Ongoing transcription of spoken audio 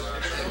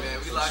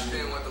You locked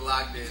in with the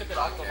Locked In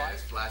podcast.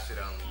 Flash it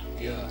on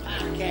me.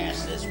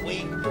 Podcast this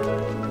week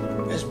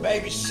is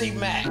Baby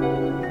C-Mac. Before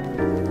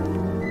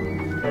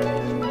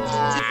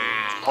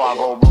I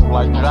go move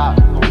like drop,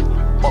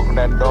 fucking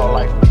that door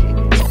like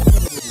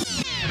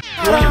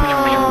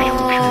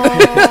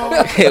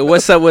Hey,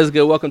 what's up? What's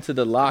good? Welcome to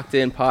the Locked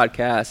In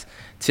podcast.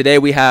 Today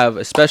we have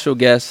a special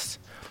guest,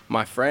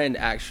 my friend,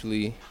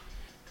 actually,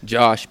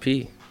 Josh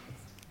P.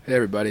 Hey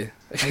everybody,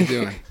 how you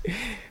doing?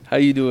 How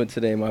you doing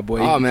today, my boy?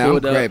 Oh man, I'm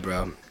Filled up? great,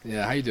 bro.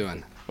 Yeah, how you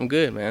doing? I'm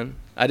good, man.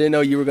 I didn't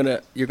know you're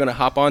gonna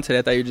hop on today.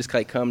 I thought you were just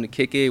like come to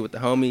kick it with the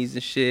homies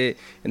and shit,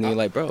 and then you're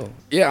like, bro.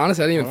 Yeah,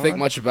 honestly, I didn't even Come think on.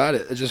 much about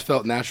it. It just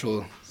felt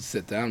natural to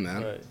sit down,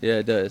 man. Right. Yeah,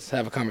 it does. Let's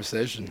have a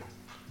conversation.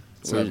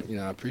 So, Word.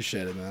 I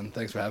appreciate it, man.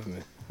 Thanks for having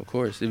me. Of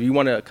course. If you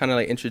want to kind of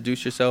like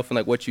introduce yourself and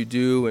like what you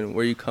do and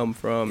where you come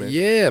from. And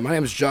Yeah, my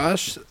name is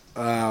Josh.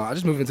 I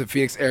just moved into the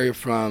Phoenix area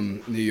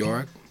from New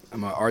York.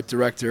 I'm an art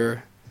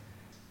director,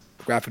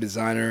 graphic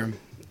designer.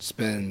 Just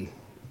been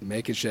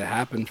making shit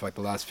happen for like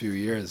the last few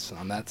years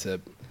on that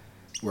tip.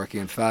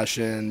 Working in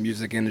fashion,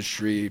 music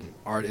industry,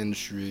 art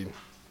industry,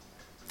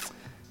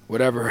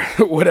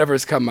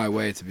 whatever's come my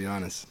way, to be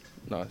honest.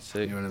 No, it's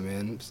sick. You know what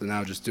I mean? So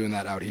now just doing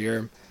that out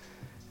here,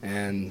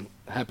 and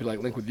happy to like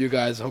link with you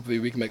guys. Hopefully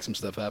we can make some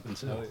stuff happen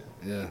too. Hell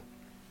Yeah.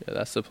 Yeah,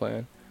 that's the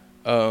plan.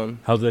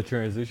 How's that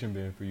transition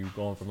been for you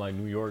going from like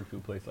New York to a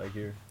place like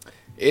here?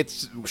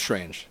 It's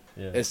strange.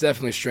 Yeah. It's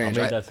definitely I strange.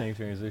 made that same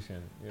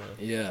transition.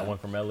 Yeah. I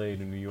went from LA to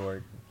New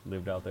York,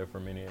 lived out there for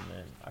a minute, and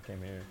then I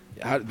came here.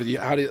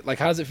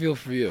 How does it feel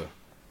for you?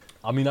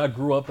 I mean, I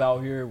grew up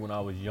out here when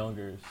I was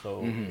younger,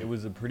 so Mhm. it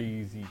was a pretty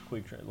easy,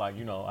 quick like,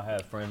 I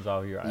had friends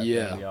out here, I had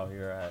Yeah. family out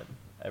here, I had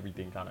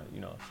everything kind of,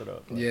 set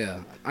up. But-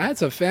 Yeah. I had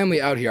some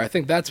family out here. I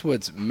think that's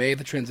what's made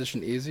the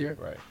transition easier.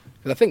 Right.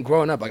 Because I think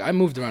growing up, like I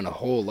moved around a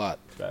whole lot,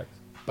 Facts.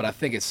 but I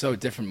think it's so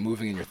different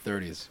moving in your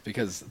 30s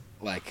because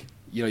like,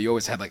 you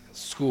always had like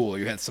school, or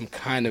you had some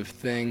kind of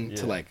thing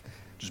to Yeah. like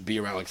just be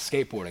around, like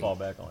skateboarding. Fall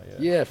back on,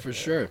 Yeah, for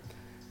sure.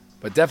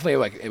 But definitely,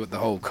 like with the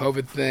whole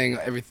COVID thing,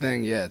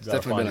 everything, yeah, it's Gotta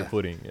definitely find been your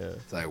footing, yeah.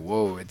 It's like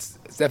whoa, it's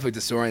definitely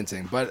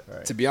disorienting. But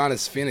Right. to be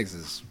honest, Phoenix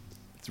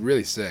it's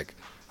really sick.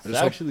 I It's just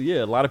hope- actually,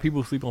 yeah, a lot of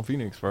people sleep on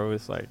Phoenix, bro.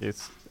 It's like,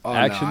 it's Oh, no,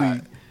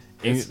 actually,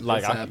 it's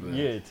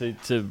happening.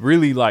 to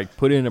really like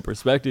put it into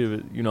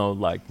perspective,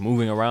 like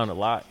moving around a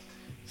lot.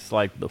 It's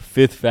like the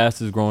 5th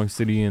fastest growing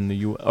city in the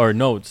U.S. Or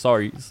no,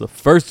 sorry, it's the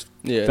first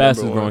Yeah, fastest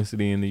number one. growing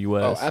city in the oh,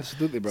 U.S.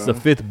 absolutely, bro.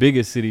 It's the 5th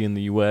biggest city in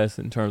the U.S.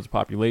 in terms of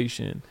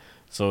population.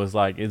 So it's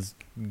like it's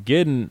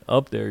getting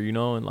up there,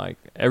 and like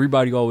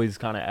everybody always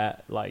kind of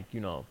act like,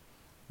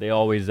 they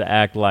always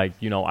act like,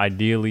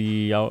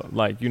 ideally,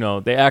 like,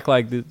 they act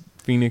like the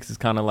Phoenix is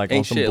kind of like Ain't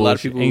on some shit. A bullshit. lot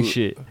of people Ain't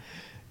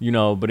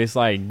shit. But it's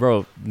like,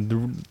 bro,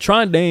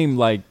 try and name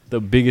like the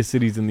biggest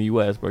cities in the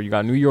U.S., bro. You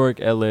got New York,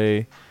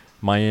 L.A.,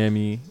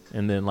 Miami,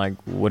 and then like,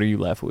 what are you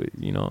left with?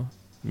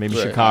 Maybe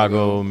Right.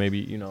 Chicago,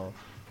 maybe,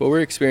 But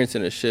we're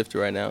experiencing a shift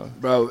right now.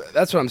 Bro,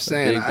 that's what I'm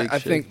saying. big I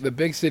shift. think the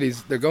big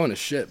cities, they're going to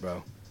shit,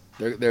 bro.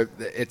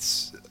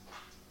 It's,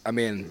 I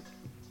mean,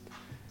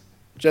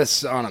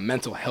 just on a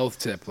mental health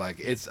tip,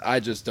 like I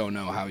just don't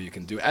know how you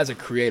can do it. As a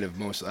creative,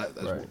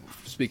 Right.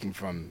 speaking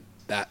from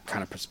that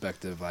kind of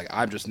perspective, like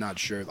I'm just not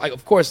sure. Like,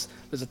 of course,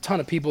 there's a ton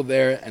of people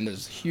there, and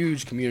there's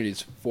huge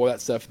communities for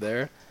that stuff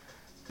there,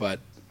 but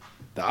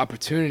the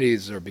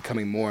opportunities are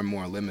becoming more and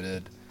more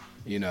limited.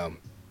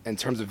 In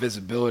terms of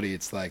visibility,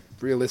 it's like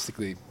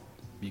realistically,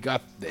 you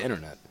got the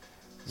internet,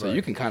 so Right.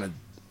 you can kind of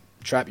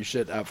trap your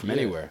shit out from Yeah,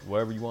 anywhere.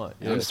 wherever you want.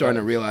 And I'm starting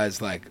to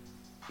realize, like,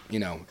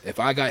 if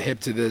I got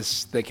hip to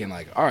this, thinking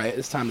like, all right,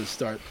 it's time to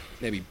start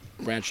maybe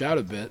branch out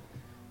a bit.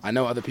 I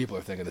know other people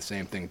are thinking the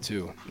same thing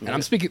too, and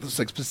I'm speaking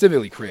like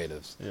specifically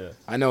creatives. Yeah.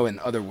 I know in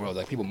other worlds,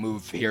 like people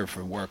move here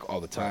for work all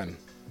the time,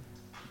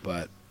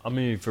 but I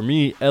mean, for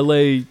me,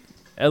 LA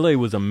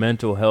was a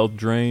mental health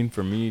drain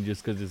for me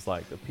just because it's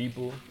like the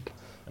people.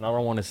 And I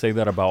don't want to say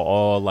that about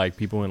all like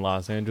people in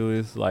Los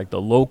Angeles. Like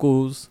the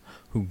locals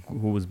who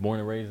was born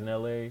and raised in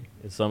LA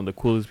is some of the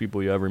coolest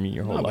people you ever meet in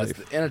your whole no, but life.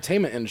 it's the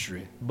entertainment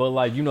industry. But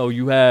like,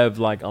 you have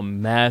like a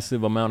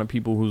massive amount of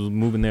people who's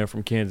moving there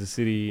from Kansas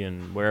City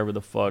and wherever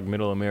the fuck,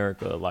 middle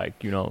America,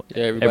 like, Yeah,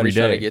 every everybody's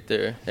trying day. to get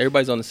there.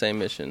 Everybody's on the same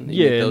mission.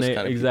 You Yeah, meet and those kind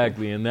of people.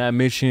 exactly. And that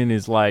mission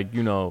is like,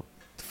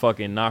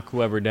 fucking knock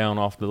whoever down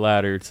off the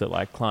ladder to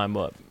like climb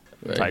up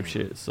Right. type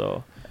shit.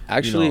 So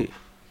Actually,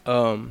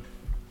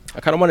 I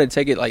kind of wanted to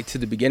take it like to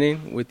the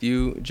beginning with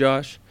you,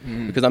 Josh,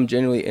 because I'm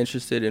genuinely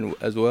interested in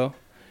as well.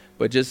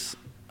 But just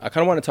I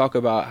kind of want to talk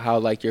about how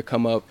like your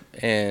come up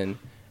and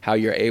how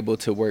you're able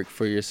to work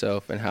for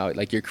yourself and how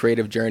like your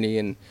creative journey,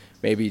 and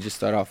maybe just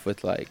start off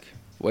with like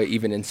what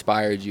even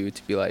inspired you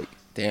to be like,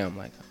 damn,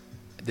 like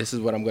this is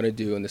what I'm gonna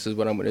do and this is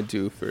what I'm gonna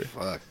do for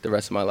Fuck. the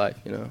rest of my life,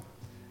 Well,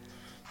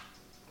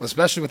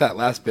 especially with that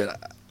last bit,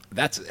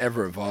 that's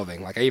ever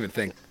evolving. Like I even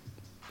think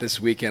this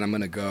weekend I'm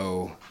gonna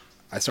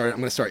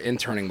start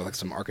interning with like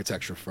some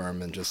architecture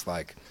firm and just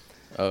like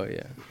Oh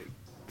yeah.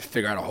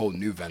 figure out a whole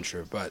new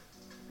venture. But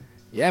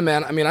yeah,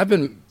 man, I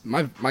mean,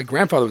 my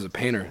grandfather was a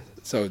painter,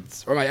 so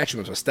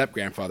my step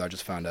grandfather, I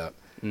just found out.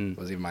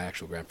 Was even my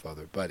actual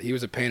grandfather. But he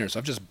was a painter, so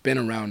I've just been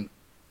around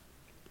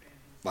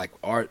like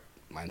art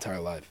my entire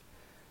life.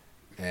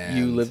 And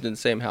You lived in the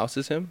same house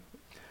as him?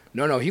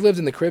 No, he lived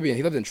in the Caribbean.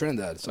 He lived in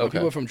Trinidad. So Okay.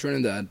 people are from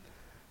Trinidad,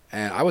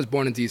 and I was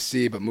born in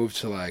D.C. but moved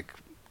to like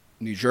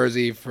New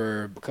Jersey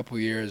for a couple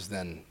of years,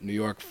 then New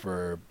York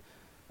for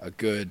a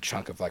good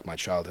chunk of like my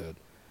childhood.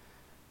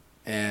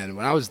 And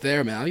when I was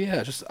there, man,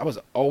 I was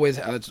always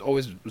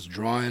was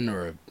drawing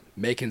or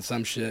making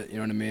some shit. You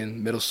know what I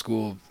mean? Middle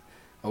school,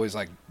 always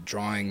like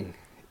drawing,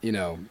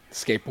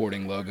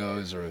 skateboarding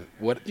logos or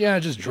what? Yeah,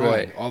 just drawing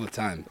Right. all the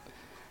time.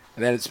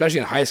 And then especially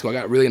in high school, I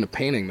got really into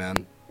painting,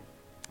 man.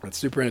 I got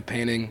super into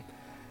painting.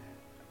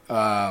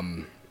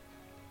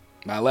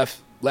 I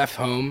left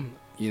home,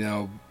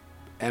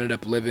 ended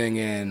up living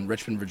in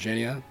Richmond,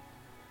 Virginia,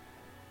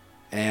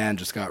 and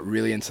just got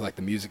really into like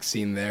the music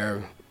scene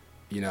there.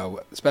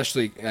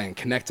 Especially and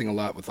connecting a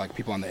lot with like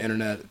people on the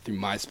internet through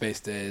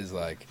MySpace days.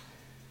 Like,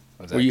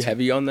 Were you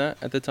heavy on that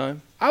at the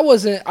time? I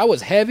wasn't. I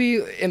was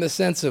heavy in the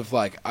sense of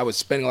like I was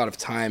spending a lot of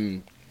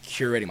time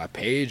curating my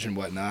page and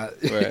whatnot.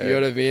 Right. You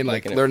know what I mean?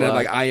 Like Making it learning fly.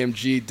 like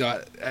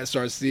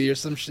img.src or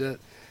some shit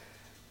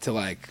to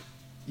like,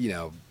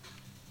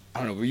 I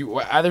don't know.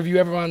 Were either of you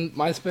ever on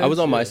MySpace? I was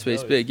on Yeah, MySpace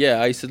hell yeah. big.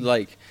 Yeah, I used to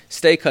like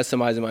stay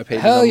customizing my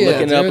pages. Hell I'm yeah,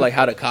 looking up dude. like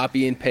how to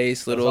copy and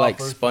paste little That's how I like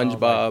first found,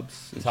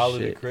 SpongeBob's and Tyler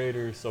the shit.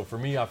 Creator. So for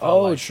me, I found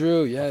Oh,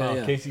 true. I Yeah, found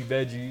yeah. Casey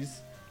Veggies.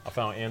 I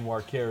found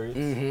Anwar Carrots.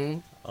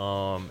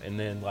 Mm-hmm. And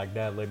then like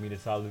that led me to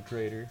Tyler the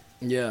Creator.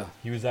 Yeah.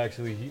 He was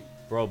actually,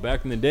 bro,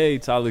 back in the day,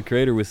 Tyler the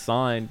Creator was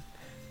signed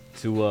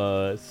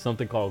to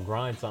something called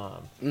Grind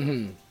Time.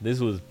 Mm-hmm.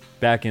 This was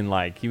back in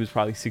like, he was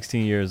probably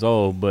 16 years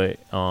old, but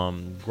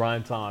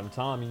Grind Time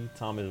Thomas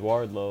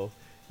Wardlow,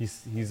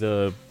 he's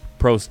a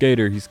pro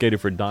skater. He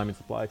skated for Diamond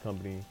Supply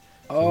Company.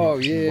 Oh,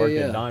 He yeah, worked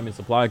yeah. at Diamond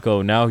Supply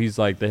Co. Now he's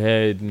like the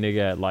head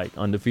nigga at like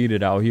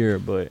Undefeated out here,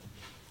 but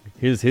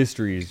his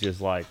history is just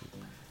like,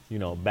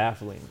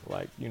 baffling.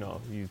 Like,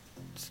 he's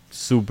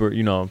super,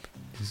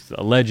 he's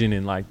a legend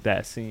in like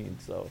that scene.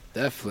 So,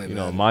 Definitely,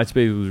 man.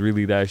 MySpace was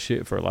really that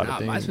shit for a lot of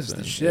things. MySpace is the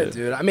and, shit, yeah.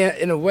 dude. I mean,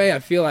 in a way, I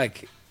feel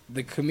like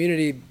the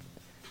community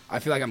I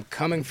feel like I'm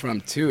coming from,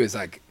 too, is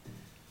like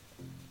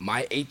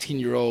my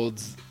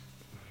 18-year-old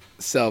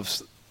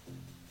self's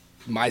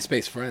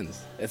MySpace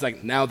friends. It's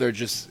like now they're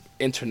just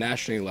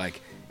internationally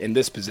like in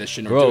this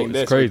position or Bro, doing it's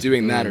this or crazy.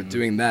 doing that or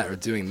doing that or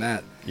doing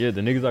that. Yeah,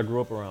 the niggas I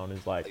grew up around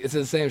is like, It's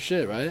the same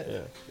shit, right? yeah.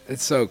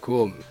 It's so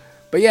cool.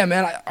 But yeah,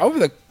 man, over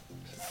the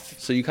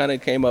So you kind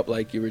of came up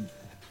like you were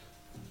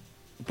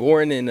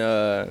born in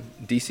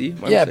DC.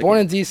 born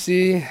in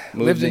DC,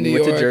 lived in New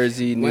went York, to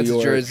Jersey, New went York.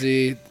 to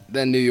Jersey,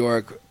 then New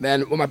York.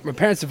 Then when my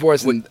parents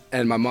divorced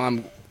and my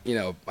mom,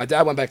 my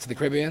dad went back to the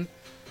Caribbean,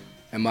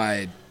 and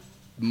my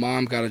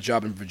mom got a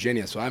job in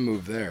Virginia, so I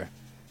moved there.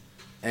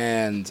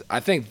 And I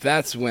think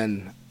that's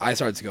when I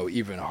started to go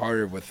even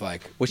harder with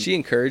like. Was she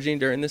encouraging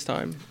during this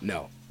time?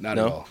 No, not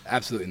No? at all.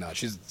 Absolutely not.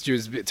 She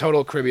was a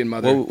total Caribbean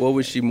mother. What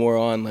was she more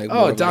on? Like more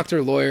Oh, of, like-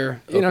 doctor,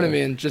 lawyer. You know what I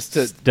Okay. mean? Just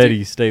to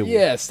Steady, stable.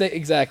 Yeah,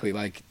 exactly.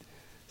 Like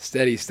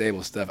steady,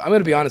 stable stuff. I'm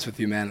gonna be honest with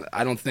you, man.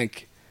 I don't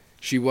think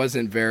she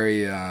wasn't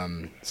very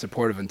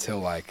supportive until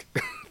like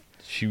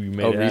She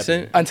made Oh, it happen.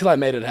 recent? until I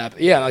made it happen.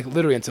 Yeah, like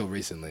literally until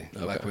recently.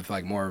 Like Okay. with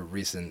like more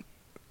recent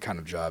kind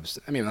of jobs.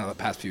 I mean, the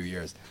past few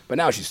years. But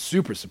now she's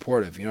super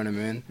supportive. You know what I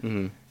mean?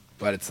 Mm-hmm.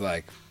 But it's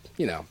like,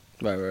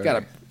 Right.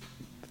 gotta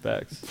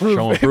Facts. prove,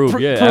 Show and prove.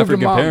 Yeah, prove to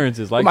African mom. parents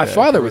is like But my that.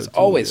 father for was real, too,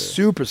 always yeah.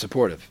 super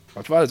supportive.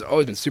 My father's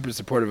always been super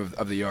supportive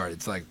of the art.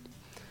 It's like,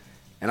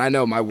 and I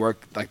know my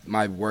work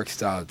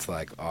style. It's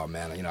like, oh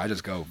man, I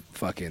just go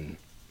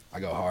I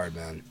go hard,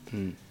 man.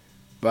 Mm.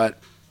 But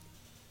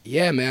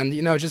yeah, man,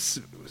 just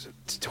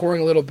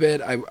touring a little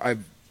bit. I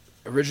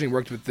originally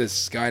worked with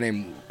this guy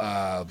named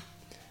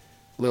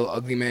Lil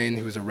Ugly Mane,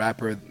 who was a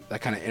rapper that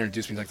kind of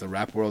introduced me to like the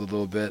rap world a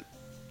little bit.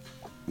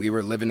 We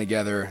were living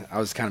together. I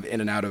was kind of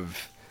in and out of,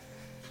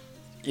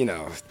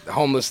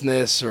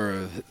 homelessness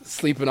or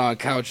sleeping on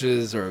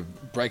couches or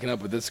breaking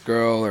up with this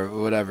girl or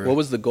whatever. What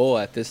was the goal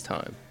at this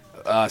time?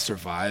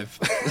 Survive.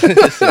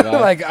 Survive.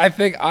 Like, I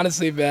think,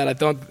 honestly, man, I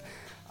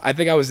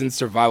think I was in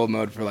survival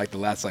mode for like the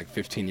last like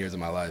 15 years of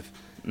my life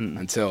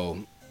until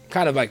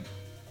kind of like,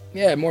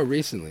 more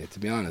recently, to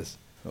be honest.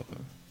 Okay.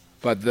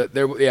 But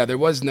there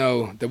was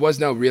no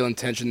real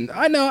intention.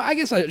 I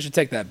guess I should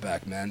take that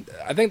back, man.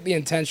 I think the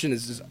intention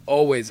is just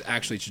always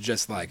actually to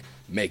just like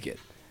make it.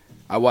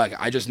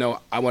 I just know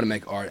I want to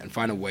make art and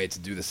find a way to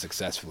do this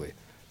successfully.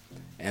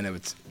 And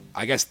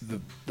I guess the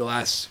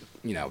last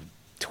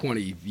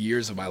 20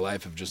 years of my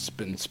life have just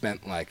been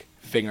spent like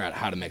figuring out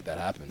how to make that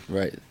happen.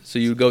 Right. So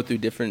you go through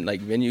different like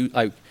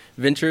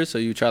ventures. So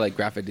you try like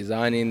graphic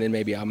designing, then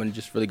maybe I'm gonna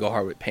just really go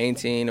hard with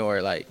painting,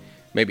 or like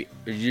maybe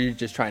you're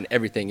just trying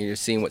everything and you're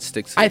seeing what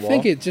sticks to the I wall.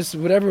 think it just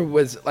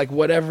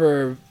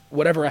whatever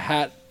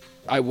hat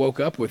I woke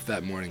up with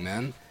that morning,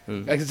 man.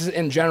 Like it's just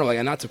in general, like,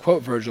 and not to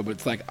quote Virgil, but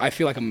it's like I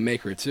feel like I'm a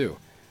maker too,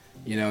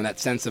 in that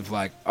sense of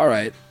like, all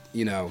right,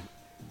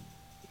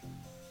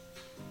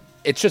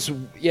 it's just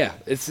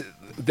it's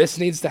this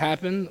needs to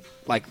happen.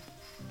 Like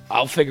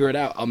I'll figure it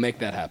out. I'll make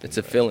that happen. It's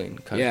a feeling.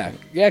 Kind Yeah, of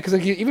thing. yeah. Because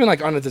like, even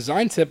like on a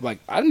design tip, like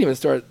I didn't even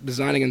start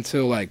designing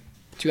until like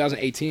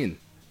 2018.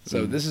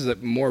 So this is a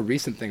more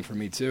recent thing for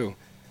me too.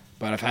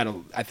 But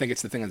I think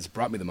it's the thing that's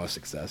brought me the most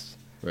success.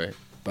 Right.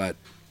 But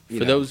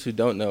For those who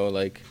don't know,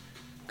 like,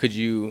 are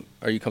you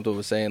comfortable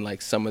with saying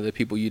like some of the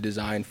people you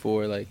designed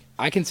for, like?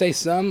 I can say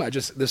some.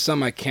 There's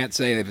some I can't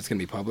say if it's gonna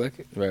be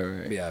public.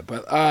 Right. Yeah,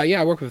 but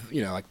I work with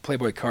like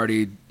Playboy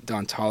Cardi,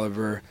 Don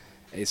Tolliver,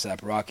 ASAP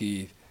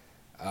Rocky,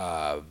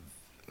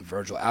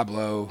 Virgil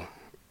Abloh,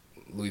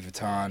 Louis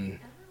Vuitton.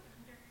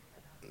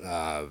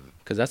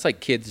 Because that's like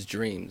kids'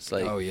 dreams.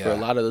 Like, Oh, yeah. for a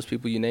lot of those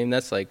people you name,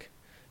 that's like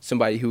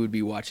somebody who would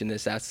be watching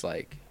this. That's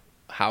like,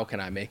 how can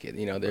I make it?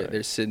 You know,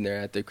 they're sitting there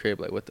at their crib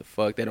like, what the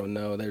fuck? They don't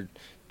know. They're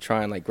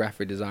trying like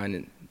graphic design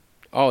and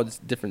all this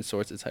different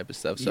sorts of type of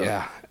stuff. So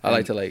Yeah, I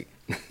like to like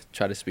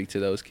try to speak to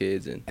those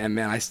kids And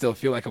man, I still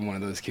feel like I'm one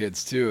of those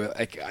kids too.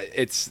 Like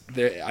it's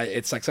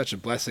like such a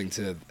blessing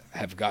to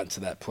have gotten to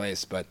that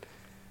place, but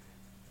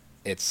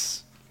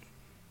it's,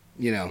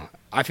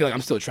 I feel like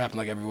I'm still trapping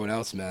like everyone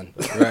else, man.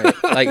 right.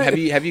 Like,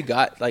 have you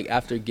got like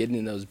after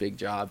getting those big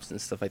jobs and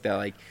stuff like that?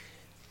 Like,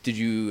 did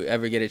you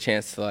ever get a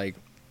chance to like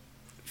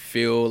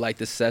feel like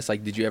the success?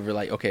 Like, did you ever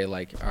like, okay,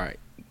 like, all right,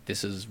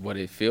 this is what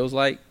it feels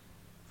like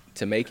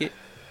to make it,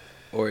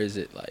 or is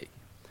it like?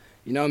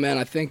 Man,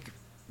 I think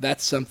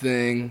that's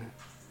something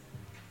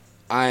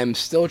I'm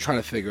still trying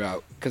to figure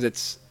out because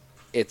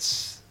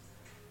it's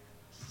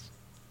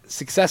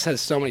success has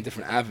so many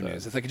different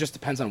avenues. It's like it just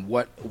depends on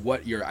what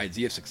your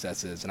idea of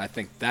success is, and I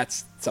think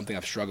that's something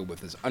I've struggled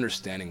with is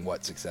understanding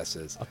what success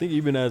is. I think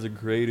even as a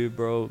creative,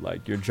 bro,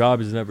 like your job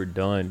is never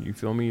done. You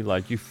feel me?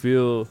 Like you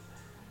feel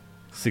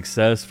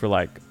success for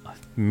like a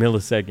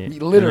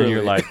millisecond. Literally. And then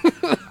you're like,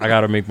 I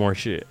gotta make more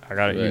shit. I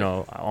gotta, Right.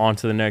 On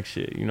to the next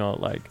shit.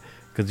 Like,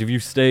 because if you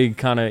stay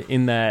kind of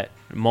in that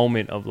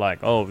moment of like,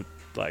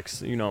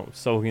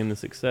 soaking in the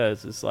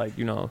success, it's like,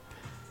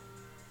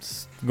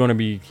 it's gonna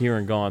be here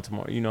and gone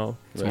tomorrow.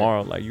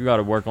 Tomorrow, like you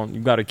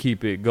gotta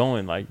keep it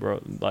going, like,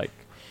 bro. Like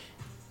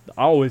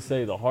I always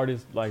say,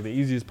 the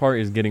easiest part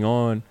is getting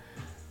on,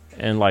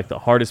 and like the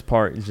hardest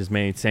part is just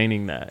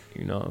maintaining that,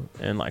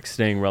 and like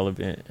staying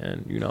relevant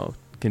and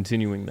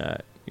continuing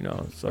that,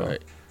 So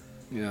Right.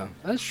 Yeah,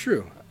 that's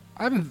true.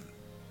 I've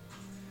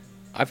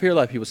heard a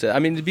lot of people say that. I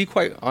mean, to be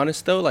quite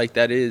honest though, like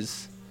that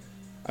is,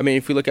 I mean,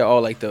 if we look at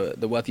all like the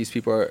wealthiest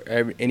people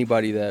or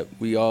anybody that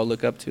we all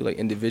look up to like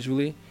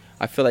individually,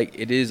 I feel like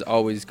it is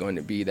always going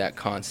to be that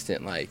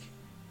constant like,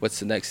 what's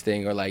the next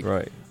thing, or like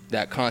Right.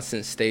 that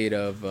constant state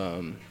of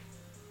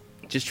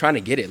just trying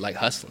to get it, like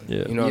hustling.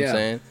 Yeah. You know what Yeah. I'm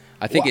saying?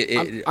 I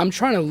think I'm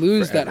trying to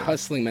lose that forever.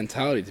 hustling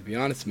mentality, to be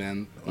honest,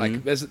 man. Like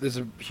Mhm. there's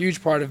a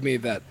huge part of me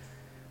that,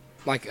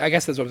 like, I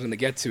guess that's what I was going to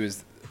get to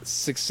is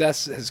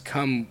success has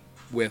come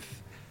with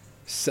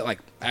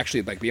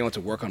actually like being able to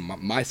work on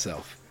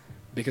myself,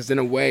 because in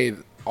a way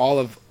all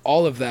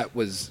of that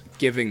was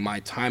giving my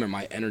time and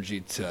my energy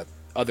to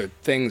other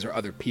things or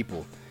other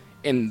people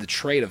in the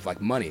trade of like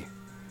money.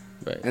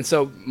 Right. And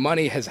so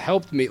money has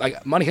helped me,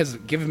 like money has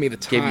given me the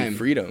Gave time. you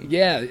freedom.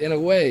 Yeah, in a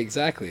way,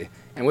 exactly.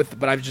 And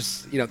but I've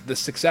just, the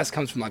success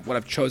comes from like what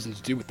I've chosen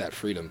to do with that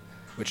freedom,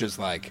 which is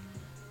like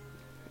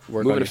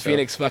Work moving on to yourself.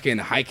 Phoenix, fucking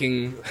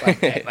hiking,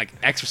 like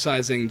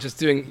exercising, just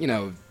doing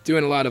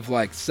a lot of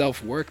like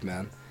self-work,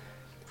 man.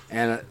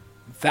 And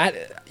that,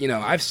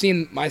 I've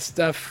seen my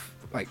stuff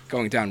like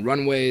going down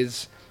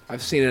runways.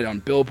 I've seen it on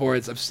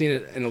billboards. I've seen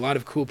it in a lot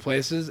of cool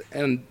places.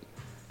 And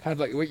kind of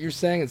like what you're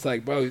saying, it's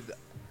like, bro,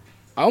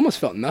 I almost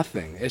felt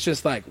nothing. It's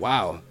just like,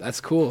 wow,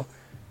 that's cool.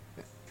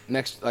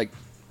 Next, like,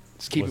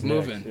 just keep What's it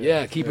moving. next?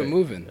 Yeah, keep it Right.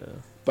 moving. Yeah.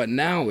 But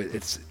now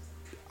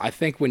I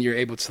think when you're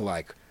able to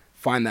like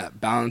find that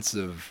balance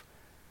of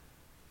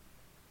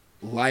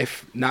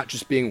life, not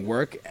just being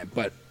work,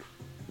 but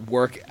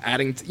work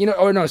adding to,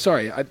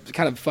 I'm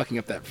kind of fucking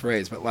up that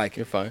phrase, but like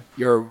You're fine.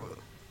 you're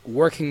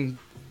working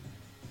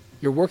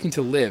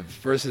to live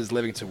versus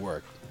living to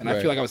work. And I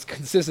Right. feel like I was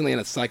consistently in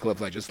a cycle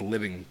of like just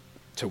living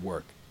to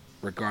work,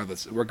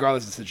 regardless of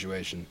the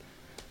situation.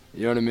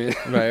 You know what I mean?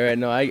 Right.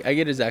 No, I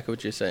get exactly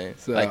what you're saying.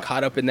 So- Like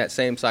caught up in that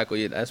same cycle.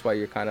 That's why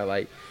you're kind of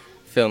like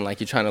feeling like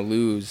you're trying to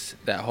lose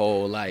that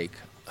whole like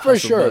For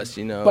hustle sure. bust,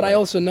 But I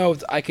also know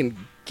I can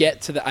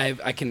get to the, I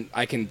can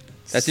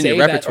that's in say your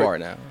that, or- repertoire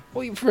now.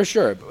 Well, for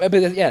sure. But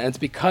yeah, it's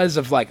because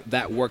of like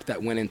that work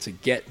that went in to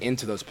get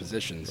into those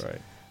positions.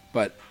 Right.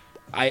 But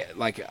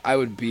I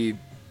would be,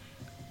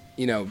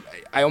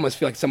 I almost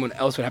feel like someone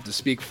else would have to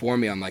speak for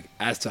me on like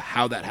as to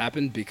how that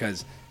happened,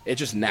 because it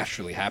just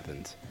naturally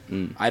happened.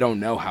 I don't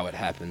know how it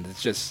happened.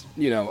 It's just,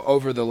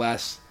 over the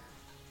last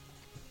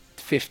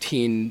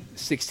 15,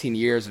 16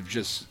 years of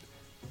just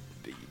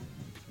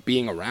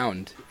being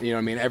around, you know what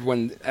I mean?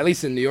 Everyone, at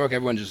least in New York,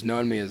 everyone just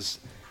known me as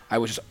I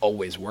was just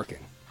always working,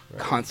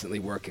 constantly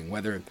working,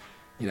 whether,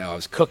 I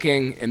was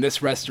cooking in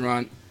this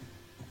restaurant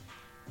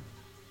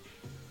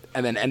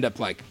and then end up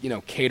like,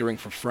 catering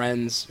for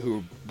friends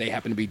who they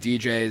happen to be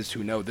DJs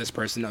who know this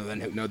person,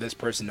 know this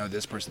person, know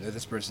this person, know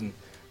this person.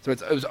 So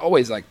it was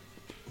always like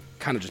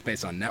kind of just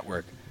based on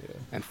network.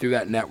 And through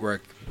that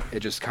network, it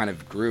just kind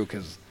of grew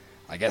because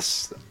I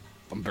guess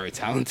I'm very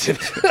talented.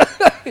 You know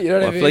what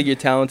Well, I I mean? feel like you're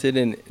talented,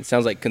 and it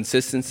sounds like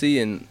consistency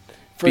and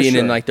For being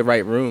in sure. like the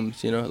right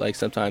rooms. You know, like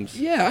sometimes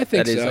Yeah, I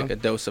think that is so. like a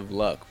dose of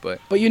luck. But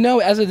But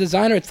as a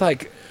designer, it's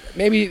like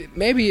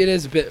maybe it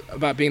is a bit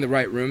about being in the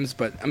right rooms.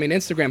 But I mean,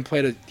 Instagram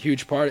played a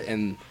huge part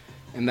in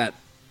that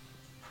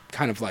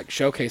kind of like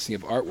showcasing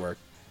of artwork,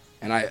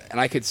 and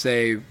I could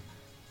say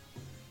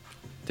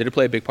did it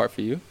play a big part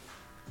for you?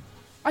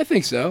 I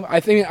think so.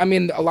 I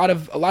mean a lot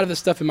of the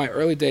stuff in my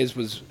early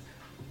days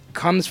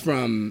comes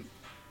from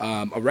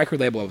a record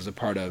label I was a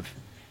part of,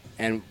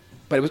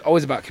 but it was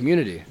always about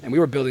community, and we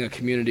were building a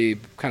community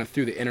kind of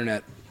through the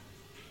internet,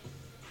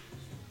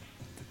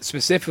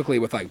 specifically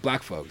with like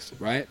black folks,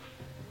 right?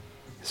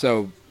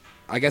 So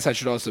I guess I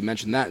should also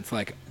mention that it's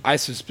like I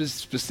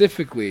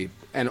specifically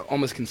and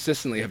almost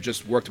consistently have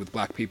just worked with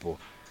black people,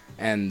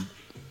 and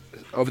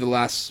over the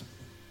last,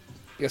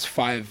 I guess,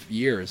 5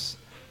 years,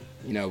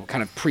 you know,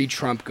 kind of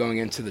pre-Trump going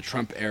into the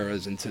Trump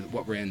eras into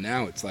what we're in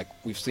now, it's like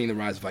we've seen the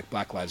rise of like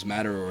Black Lives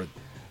Matter or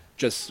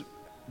just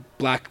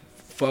black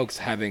folks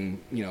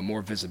having, you know,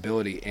 more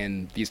visibility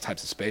in these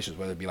types of spaces,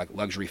 whether it be like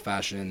luxury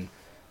fashion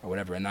or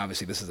whatever. And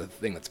obviously this is a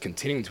thing that's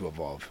continuing to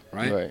evolve,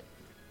 right? Right.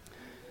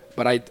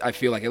 But I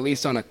feel like at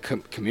least on a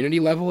community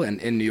level and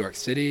in New York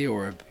City,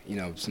 or, you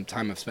know, some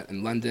time I've spent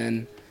in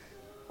London,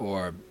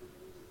 or,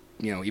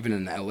 you know, even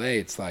in LA,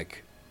 it's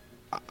like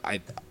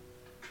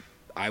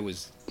I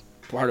was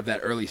part of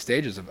that early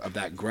stages of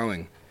that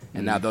growing,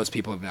 and now those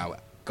people have now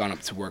gone up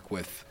to work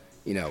with,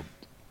 you know,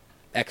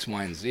 X,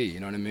 Y, and Z.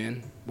 You know what I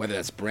mean? Whether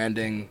that's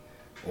branding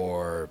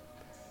or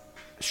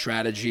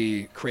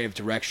strategy, creative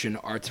direction,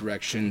 art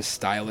direction,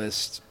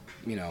 stylist,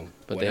 you know.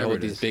 But they whatever hold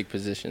it these is. big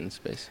positions,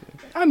 basically.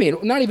 I mean,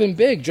 not even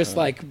big, just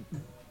like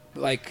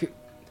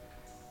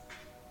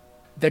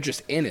they're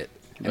just in it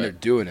and they're Right.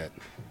 doing it.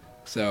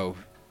 So,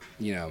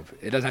 you know,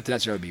 it doesn't have to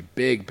necessarily be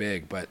big,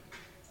 but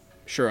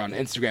sure, on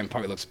Instagram it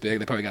probably looks big.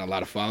 They probably got a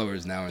lot of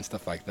followers now and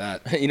stuff like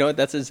that. You know what?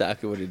 That's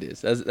exactly what it is.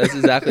 That's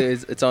exactly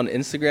it's on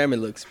Instagram. It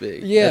looks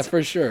big. Yeah, That's,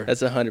 for sure.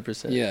 That's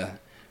 100%. Yeah.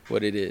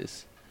 What it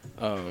is.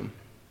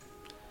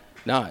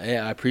 Yeah,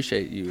 I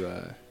appreciate you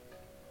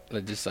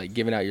just like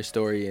giving out your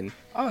story and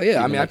Oh yeah, I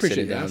even, mean, I like, appreciate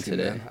sitting you down asking,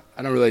 today. man.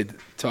 I don't really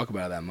talk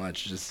about it that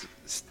much. Just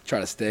try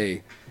to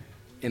stay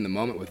in the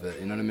moment with it.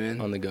 You know what I mean?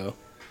 on the go.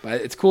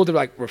 But it's cool to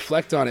like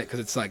reflect on it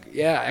because it's like,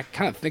 yeah, I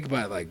kind of think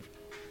about it like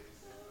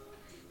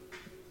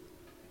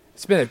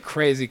it's been a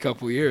crazy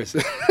couple years.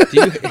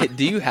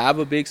 Do you have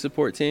a big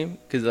support team?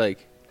 Because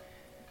like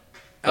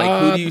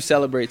who do you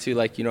celebrate to?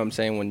 Like, you know what I'm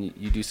saying, when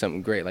you do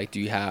something great? Like, do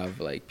you have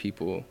like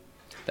people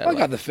that I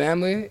got the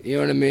family. You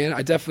know what I mean?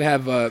 I definitely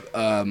have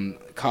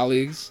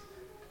colleagues,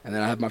 and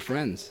then I have my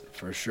friends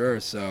for sure.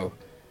 So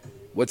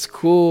what's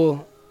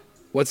cool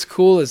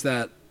is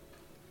that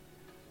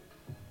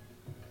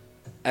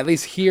at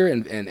least here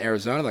in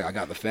Arizona, like I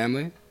got the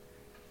family,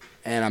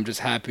 and I'm just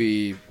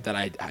happy that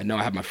I know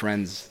I have my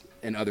friends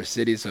in other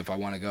cities. So if I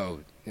want to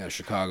go, you know,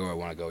 Chicago, or I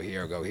want to go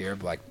here,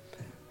 but like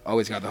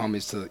always got the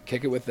homies to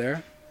kick it with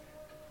there.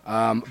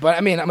 But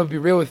I mean, I'm gonna be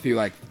real with you.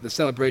 Like the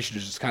celebration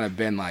has just kind of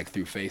been like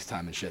through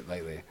FaceTime and shit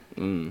lately.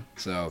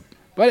 So,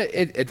 but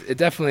it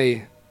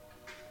definitely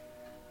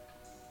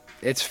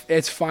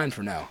it's fine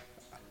for now.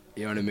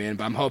 You know what I mean?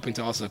 But I'm hoping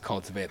to also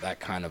cultivate that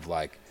kind of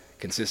like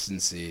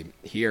consistency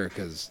here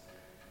because,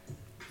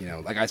 you know,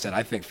 like I said,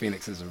 I think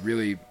Phoenix is a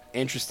really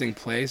interesting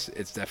place.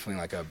 It's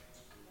definitely like I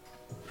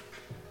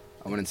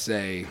wouldn't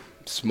say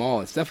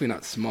small. It's definitely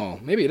not small.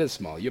 Maybe it is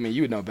small. I mean,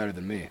 you would know better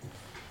than me.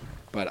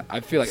 But I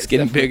feel like It's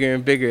getting definitely- bigger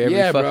and bigger every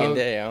yeah, fucking bro.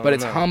 day. I don't But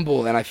it's know.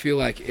 humble, and I feel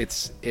like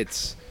it's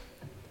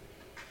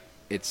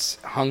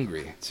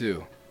hungry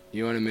too.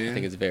 You know what I mean? I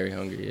think it's very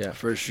hungry, yeah.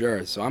 for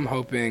sure. So I'm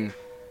hoping.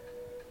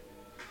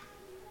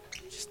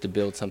 Just to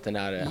build something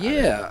out of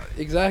Yeah,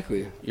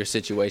 exactly. your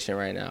situation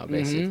right now,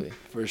 basically.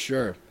 For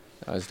sure.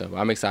 That was dope.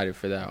 I'm excited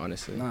for that,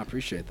 honestly. No, I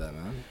appreciate that,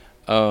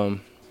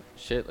 man.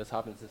 Shit, let's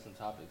hop into some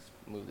topics.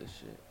 Move this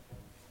shit.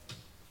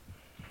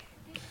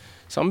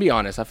 So I'm gonna be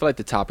honest, I feel like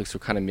the topics were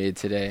kind of mid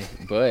today,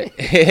 but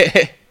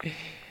I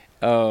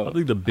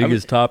think the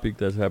biggest topic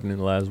that's happening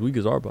the last week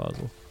is Art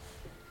Basel.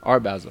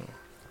 Art Basel.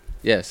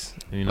 Yes.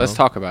 You Let's know?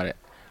 talk about it.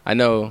 I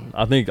know.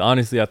 I think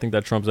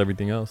that trumps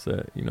everything else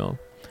that, you know,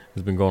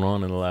 has been going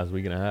on in the last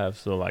week and a half.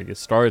 So like it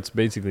starts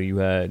basically, you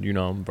had, you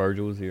know,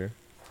 Virgil was here.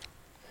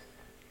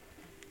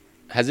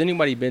 Has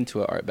anybody been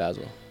to an Art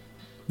Basel?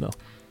 No.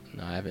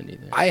 No, I haven't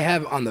either. I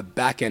have on the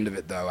back end of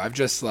it though. I've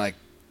just like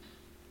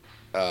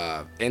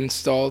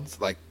installed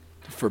like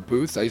for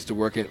booths. I used to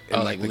work in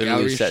Oh, like the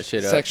literally gallery set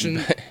shit up.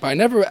 section, but I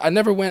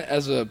never went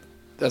as a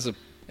person.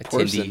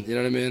 Attendee. You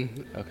know what I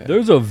mean? Okay.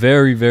 There's a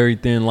very, very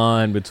thin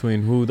line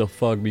between who the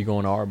fuck be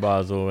going to Art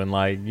Basel and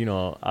like, you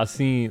know, I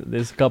seen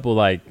there's a couple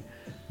like,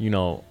 you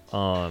know,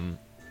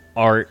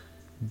 art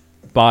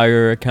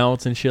buyer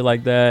accounts and shit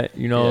like that,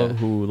 you know, Yeah.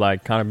 who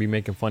like kind of be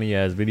making funny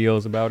ass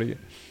videos about it.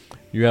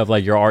 You have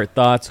like your art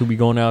thoughts who be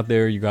going out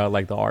there. You got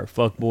like the art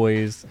fuck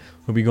boys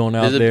who be going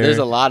out there. There's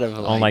a lot of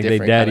on like they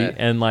daddy,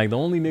 and like the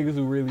only niggas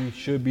who really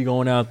should be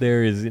going out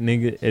there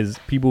is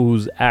people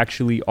who's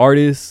actually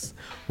artists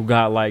who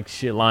got like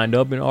shit lined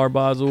up in Art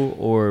Basel,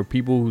 or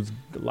people who's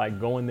like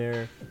going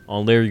there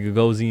on Larry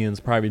Gagosian's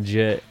private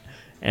jet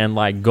and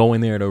like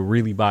going there to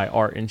really buy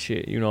art and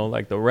shit. You know,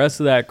 like the rest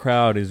of that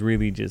crowd is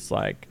really just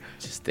like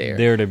just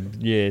there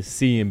to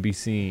see and be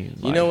seen.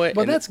 You know what?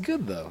 But that's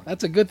good though.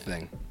 That's a good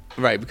thing.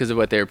 Right, because of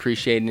what they're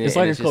appreciating. It's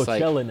like a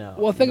Coachella now.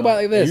 Well, think about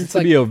it like this. It used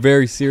to be a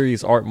very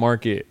serious art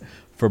market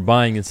for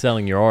buying and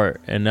selling your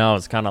art, and now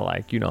it's kind of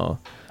like, you know.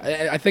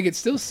 I think it's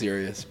still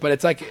serious, but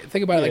it's like,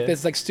 think about it like this.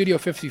 It's like Studio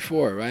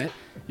 54, right?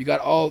 You got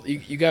all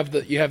you have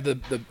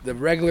the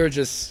regular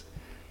just,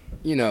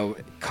 you know,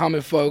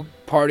 common folk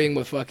partying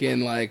with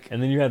fucking like.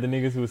 And then you had the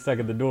niggas who was stuck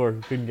at the door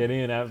who couldn't get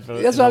in after.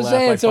 That's what I'm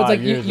saying. Like so it's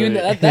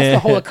like that's the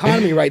whole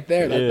economy right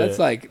there. That's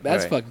right.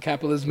 fucking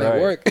capitalism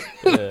at work.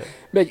 Yeah.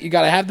 You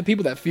gotta have the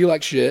people that feel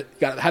like shit. You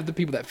gotta have the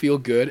people that feel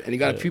good, and you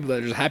gotta have people that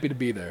are just happy to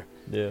be there.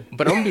 Yeah.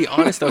 But I'm gonna be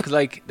honest though, because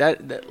like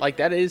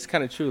that is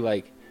kind of true.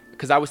 Like,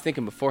 because I was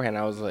thinking beforehand,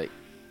 I was like,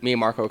 me and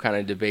Marco were kind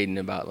of debating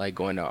about like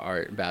going to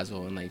Art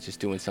Basel and like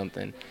just doing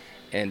something.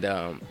 And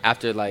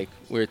after like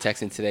we were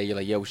texting today, you're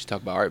like, yo, we should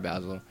talk about Art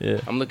Basel. Yeah.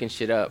 I'm looking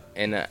shit up,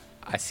 and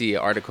I see an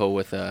article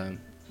with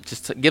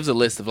just gives a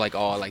list of like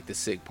all like the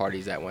sick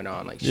parties that went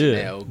on, like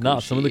Chanel,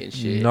 Gucci, some of the and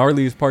shit.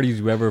 gnarliest parties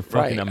you ever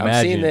fucking imagine.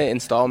 I'm seeing the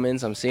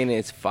installments. I'm seeing it.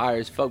 It's fire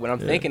as fuck. But I'm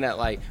thinking that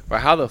like, bro,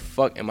 how the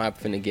fuck am I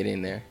finna get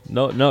in there?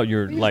 No,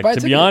 you're You like, buy a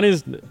to be ticket.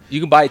 honest, You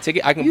can buy a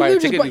ticket. I can buy a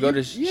literally ticket to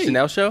just go buy- to yeah.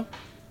 Chanel show.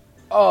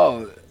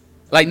 Oh,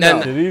 Like, No.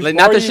 not, To these like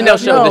not the parties? Chanel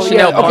show. The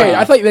Chanel party. okay.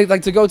 I thought you meant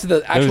like to go to the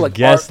actual there's like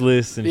guest art.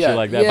 lists and Yeah, shit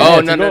like that. yeah. But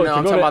Oh, to no, go- no, to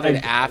I'm go talking to- about the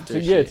and- after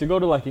Yeah, shit. to go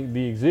to like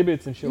the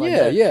exhibits and shit like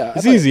Yeah, that. yeah. It's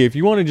I thought- easy if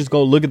you want to just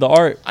go look at the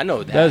art. I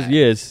know that. That's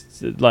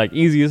it's like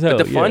easy as hell.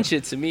 But the fun yeah.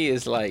 shit to me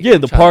is like Yeah,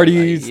 the trying to,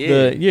 parties,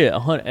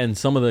 like, and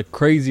some of the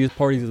craziest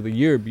parties of the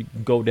year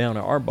go down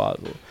at Art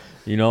Basel,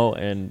 you know,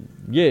 and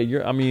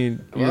you're Well, you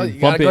you're gotta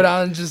bumping, go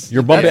down and just.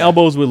 you're bumping that's-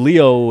 elbows with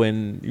Leo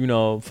and you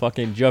know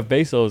fucking Jeff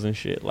Bezos and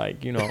shit,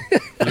 like you know,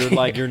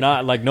 you're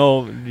not like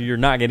no, you're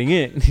not getting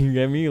in. You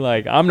get me?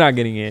 Like I'm not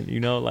getting in. You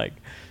know, like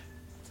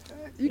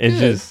You it's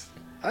could.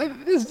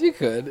 just You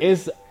could.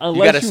 it's unless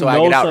You gotta you swag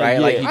know it out, some- right?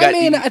 Like, yeah. you I got-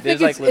 mean, you- I think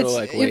there's, like, it's little,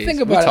 like, you ways. think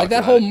We about it, like talked that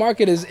about whole it.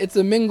 market it's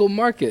a mingle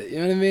market. You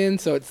know what I mean?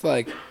 So it's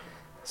like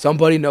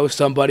somebody knows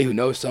somebody who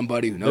knows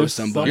somebody who knows There's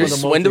some somebody. Your of the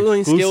most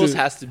swindling skills exclusive-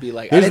 has to be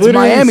like. There's it's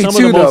literally Miami some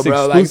too, of the most though,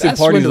 bro. Like, exclusive that's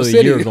parties of the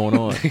Swindle year City. going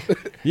on.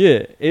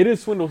 Yeah, it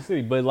is Swindle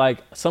City, but like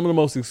some of the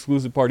most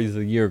exclusive parties of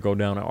the year go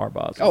down at Art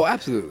Basel. Oh,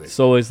 absolutely.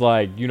 So it's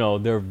like, you know,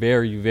 they're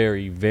very,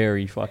 very,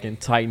 very fucking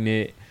tight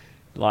knit,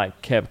 like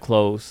kept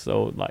close.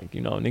 So like, you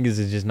know, niggas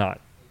is just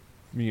not,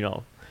 you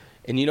know.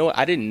 And you know what?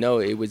 I didn't know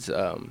it was.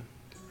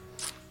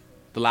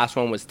 The last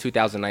one was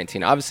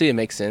 2019. Obviously, it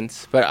makes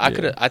sense, but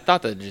I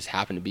thought that it just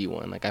happened to be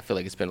one. Like I feel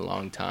like it's been a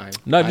long time.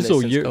 Not Kinda just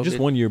a since year, COVID. just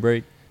 1 year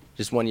break.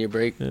 Just 1 year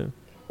break. Yeah.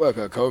 Well,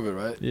 COVID,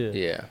 right? Yeah.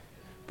 Yeah,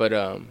 but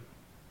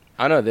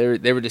I don't know.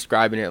 They were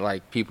describing it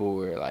like people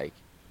were like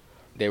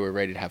they were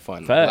ready to have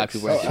fun. Like, a lot of Facts.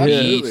 people were at Oh, the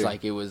absolutely. beach.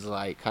 Like it was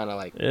like kind of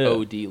like Yeah.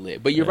 OD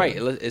lit. But you're Yeah. right.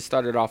 It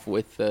started off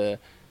with the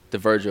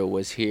Virgil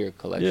Was Here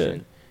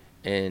collection,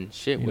 and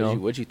shit. You know?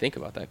 What'd you think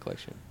about that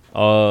collection?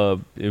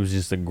 It was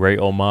just a great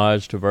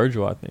homage to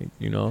Virgil, I think,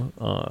 you know.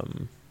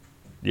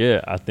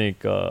 Yeah, I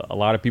think a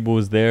lot of people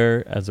was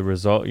there as a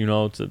result, you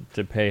know,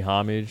 to pay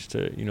homage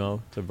to, you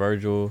know, to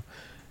Virgil.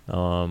 A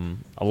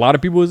lot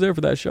of people was there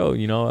for that show,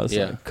 you know.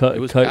 Yeah, Like, it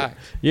was packed.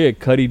 Yeah,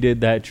 Cuddy did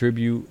that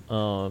tribute.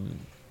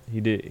 He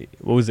did,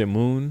 what was it,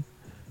 Moon?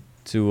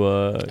 To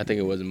I think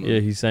it was a movie. yeah,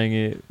 he sang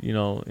it, you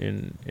know,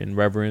 in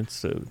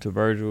reverence to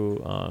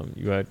Virgil.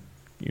 You had,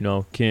 you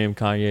know, Kim,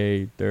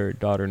 Kanye, their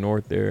daughter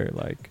North there,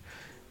 like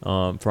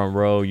from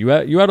Row. You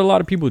had a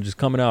lot of people just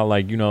coming out,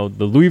 like, you know,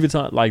 the Louis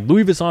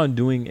Vuitton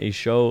doing a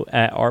show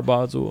at Art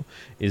Basel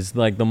is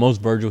like the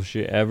most Virgil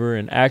shit ever.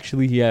 And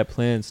actually, he had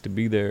plans to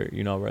be there,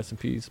 you know, rest in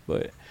peace.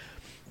 But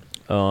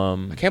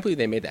I can't believe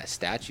they made that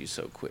statue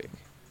so quick.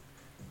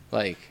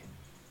 Like,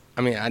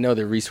 I mean, I know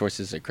the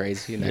resources are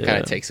crazy, and that kind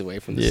Yeah. of takes away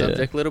from the Yeah.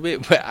 subject a little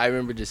bit. But I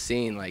remember just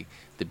seeing like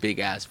the big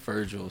ass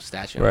Virgil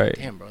statue. I'm Right. like,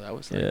 damn, bro, that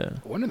was like, yeah.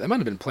 That might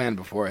have been planned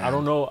beforehand. I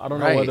don't know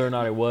Right. whether or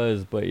not it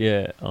was, but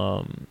yeah,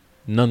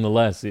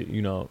 nonetheless, it,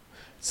 you know,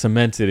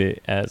 cemented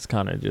it as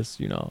kind of just,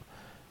 you know,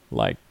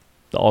 like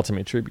the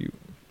ultimate tribute.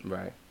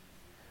 right.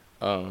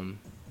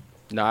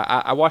 No,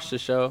 I watched the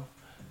show.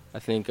 I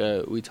think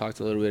we talked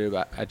a little bit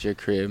about at your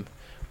crib,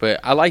 but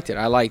I liked it.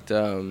 I liked.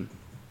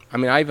 I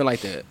mean, I even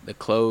liked the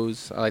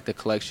clothes. I liked the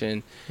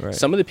collection. Right.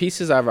 Some of the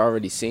pieces I've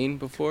already seen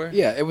before.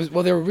 Yeah, it was.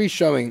 Well, they were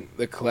re-showing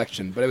the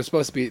collection, but it was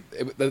supposed to be.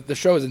 The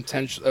show was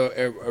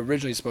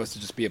originally supposed to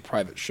just be a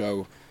private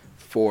show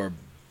for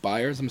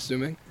buyers. I'm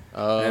assuming,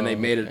 and they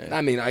made it. okay.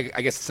 I mean, I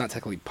guess it's not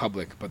technically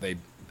public, but they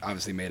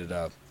obviously made it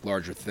a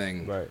larger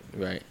thing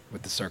Right.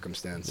 with the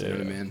circumstance. You know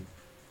what I Yeah. mean?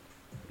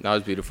 That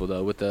was beautiful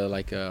though, with the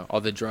like all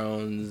the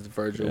drones.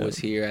 Virgil Yeah. was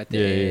here at the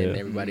Yeah, end. yeah.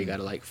 Everybody got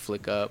to like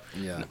flick up.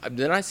 Yeah.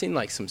 Then I seen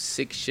like some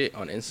sick shit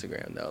on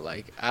Instagram though.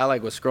 Like I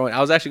like was scrolling. I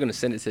was actually gonna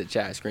send it to the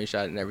chat,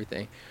 screenshot it and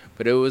everything.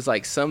 But it was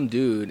like some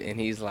dude, and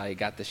he's like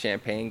got the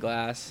champagne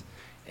glass,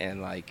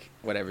 and like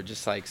whatever,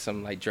 just like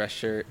some like dress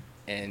shirt,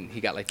 and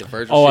he got like the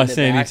Virgil. Oh, shit I in the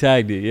seen you back.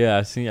 tagged it. Yeah,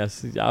 I seen. I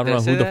don't Did I know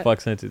say who the that?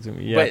 fuck sent it to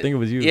me. Yeah, I But, think it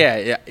was you.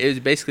 Yeah. It was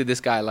basically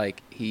this guy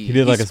like he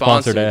did, like, a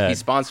sponsored ad. He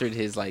sponsored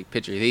his like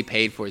picture. They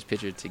paid for his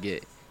picture to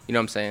get. You know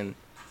what I'm saying?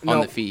 No.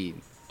 On the feed.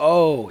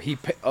 Oh, He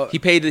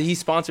paid. He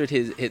sponsored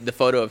the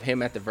photo of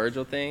him at the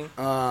Virgil thing,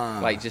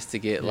 like just to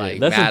get Yeah, like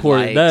that's mad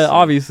important. likes That's and-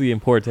 obviously in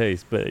poor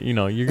taste, but you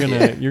know you're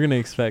gonna you're gonna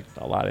expect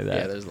a lot of Yeah,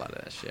 that. there's a lot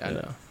of that shit. I Yeah.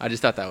 know. I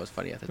just thought that was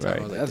funny at the time. Right.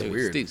 I was like, That's dude,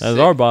 weird. this dude's That's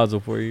sick. our Basel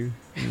for you.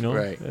 You know.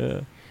 Right.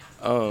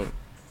 Yeah.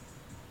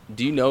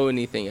 Do you know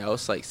anything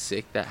else like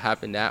sick that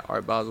happened at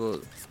Art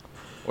Basel,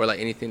 or like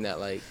anything that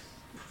like?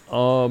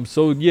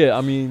 So yeah,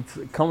 I mean,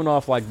 coming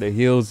off like the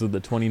heels of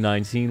the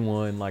 2019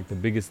 one, like the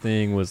biggest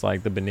thing was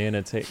like the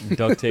banana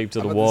duct tape to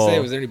I'm the about wall. to say,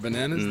 was there any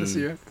bananas this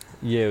year?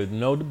 Yeah, with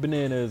no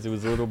bananas. It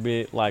was a little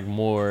bit like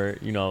more,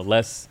 you know,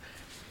 less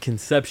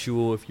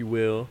conceptual, if you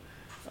will,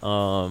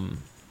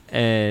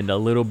 and a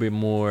little bit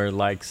more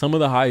like some of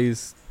the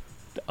highest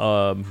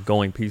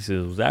going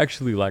pieces was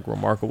actually like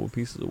remarkable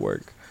pieces of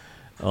work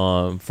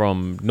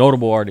from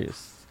notable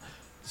artists.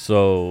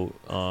 So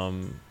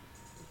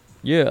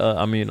yeah,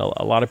 I mean,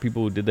 a lot of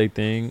people did their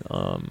thing.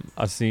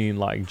 I seen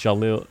like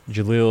Jalil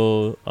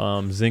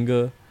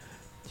Zinga.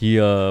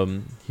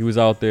 He was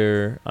out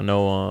there. I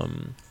know.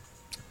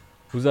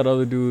 Who's that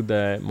other dude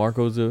that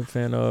Marco's a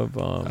fan of?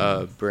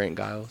 Brent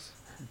Giles.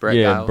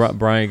 Brian Giles.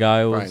 Brian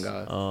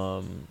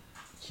Giles.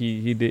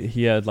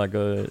 He had like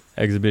a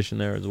exhibition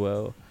there as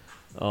well.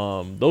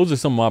 Those are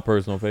some of my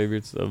personal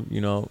favorites of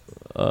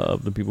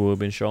of the people who have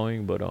been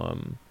showing. But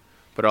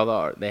all the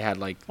art they had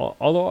like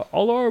all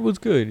the art was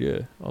good. Yeah,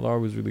 all the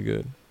art was really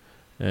good.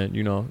 And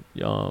you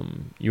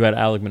had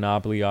Alec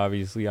Monopoly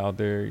obviously out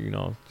there.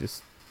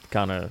 Just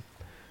kind of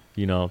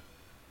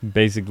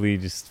basically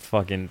just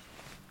fucking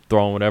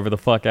throwing whatever the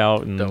fuck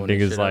out, and Throwing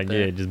niggas shit like out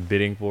there. just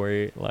bidding for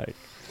it. Like,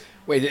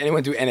 Wait, did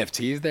anyone do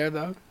NFTs there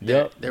though?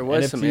 yep, there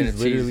was some NFTs.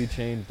 literally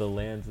changed the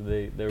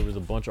landscape. There was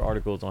a bunch of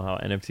articles on how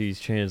NFTs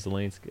changed the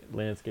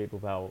landscape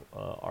of how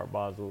Art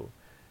Basel,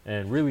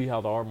 and really how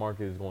the art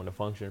market is going to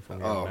function from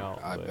here on Oh,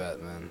 out. I But,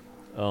 bet,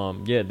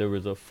 man. yeah, there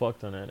was a fuck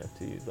ton of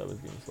NFTs that was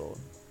being sold.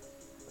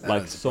 That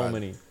Like is so surprising.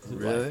 many.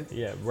 Really? Like,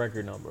 yeah,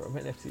 record number of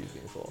NFTs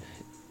being sold.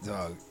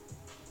 Dog.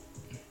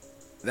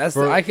 That's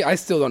For- I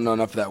still don't know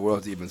enough of that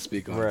world to even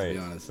speak on. To Right, be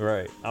honest.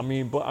 right. I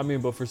mean,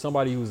 but for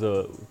somebody who's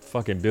a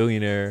fucking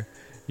billionaire,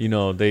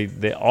 they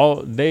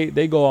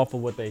go off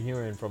of what they're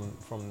hearing from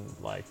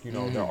like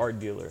their art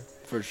dealer.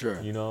 For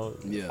sure.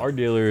 Yeah. Art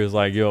dealer is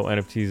like, yo,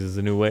 NFTs is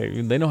a new way.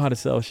 They know how to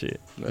sell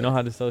shit. They Right. know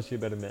how to sell shit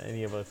better than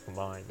any of us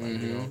combined.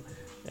 Like,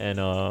 and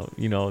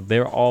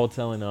they're all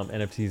telling them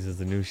NFTs is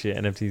the new shit.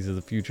 NFTs is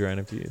the future.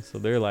 NFTs. So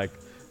they're like,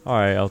 all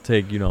right, I'll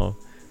take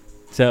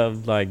tell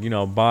like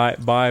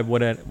buy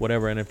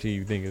whatever NFT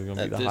you think is gonna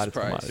be at the this hottest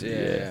price. commodity.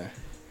 Yeah.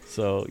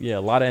 So yeah,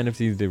 a lot of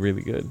NFTs did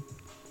really good.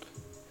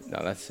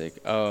 No, that's sick.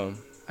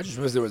 I just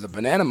wish there was a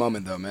banana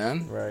moment though,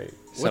 man. Right.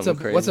 What's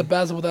Something a crazy.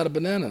 Basel without a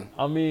banana?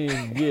 I mean,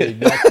 yeah,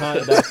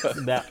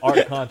 that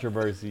art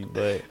controversy,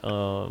 but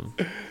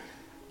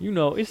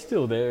it's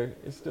still there.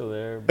 It's still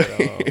there, but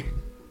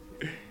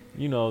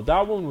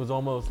that one was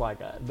almost like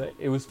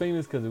it was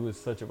famous because it was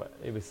such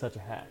a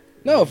hack.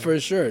 No, for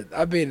sure.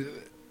 I mean,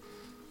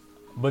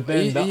 But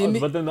then, You-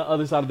 but then the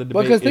other side of the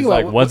debate because is think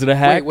like, about was it a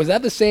hack? Wait, was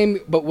that the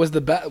same? But was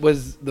the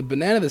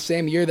banana the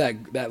same year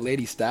that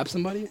lady stabbed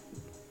somebody?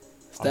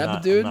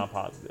 Stabbed the dude? I'm not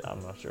positive.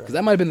 I'm not sure. Because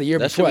that might have been the year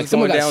That before. shit Like was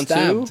someone got going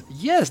down stabbed.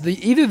 Yes,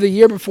 either the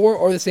year before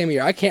or the same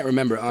year. I can't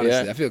remember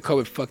honestly. Yeah. I feel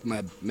COVID fucked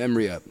my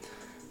memory up.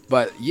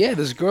 But yeah,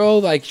 this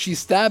girl like she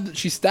stabbed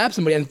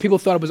somebody and people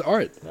thought it was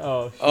art.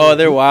 Oh, shit. Oh,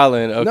 they're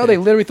wilding. Okay. No, they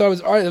literally thought it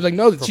was art. It was like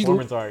no,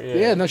 performance art. Yeah,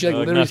 Yeah, no, she like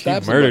literally no, she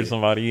stabbed murdered somebody.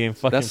 somebody. You ain't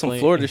fucking That's some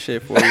playing. Florida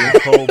shit for you.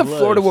 Cold blood.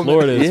 Florida woman.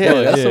 Florida as Yeah,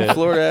 fuck, that's yeah. some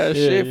Florida ass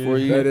Yeah, shit yeah. for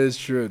you. That is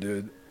true,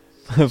 dude.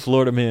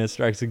 Florida man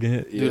strikes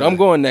again. Dude, Yeah. I'm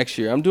going next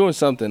year. I'm doing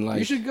something You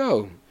like should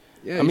go.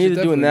 Yeah, I'm you should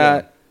either doing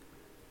definitely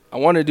that. I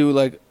want to do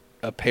like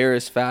a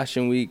Paris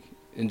Fashion Week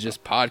and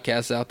just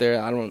podcasts out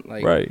there. I don't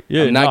like. Right.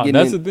 Yeah. I'm not getting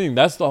that's in- the thing.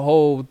 That's the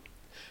whole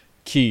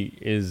key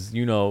is,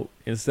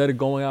 instead of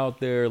going out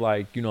there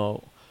like,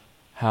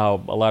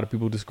 how a lot of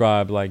people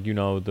describe like,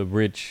 the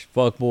rich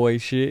fuckboy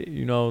shit,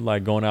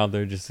 like going out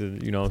there just to,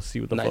 see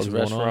what the Nice fuck's going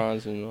on.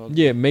 restaurants and all.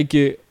 Yeah, make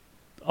it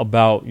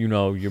about,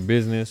 your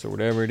business or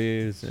whatever it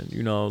is.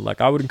 And,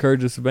 like I would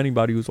encourage this of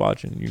anybody who's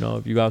watching,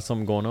 if you got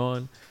something going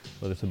on,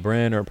 whether it's a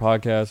brand or a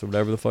podcast or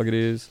whatever the fuck it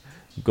is,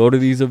 go to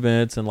these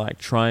events and like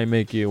try and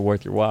make it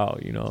worth your while,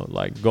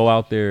 like go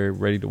out there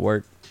ready to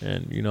work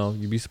and,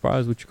 you'd be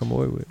surprised what you come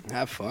away with.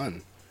 Have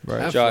fun.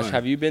 Right. Have Josh, fun.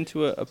 have you been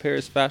to a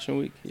Paris Fashion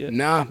Week yet?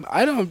 Nah,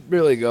 I don't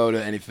really go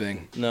to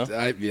anything. No?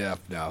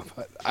 No.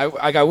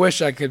 I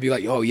wish I could be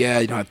like, oh yeah,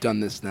 I've done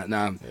this.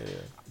 Nah.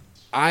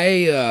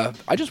 I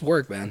just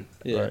work, man.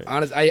 Yeah. Right.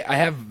 Honest, I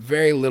have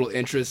very little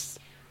interest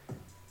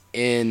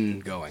in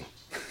going.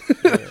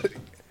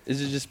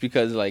 Is it just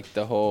because like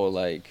the whole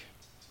like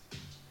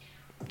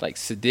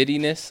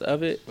sedittiness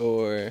of it,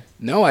 or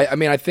No, I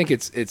mean I think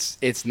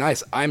it's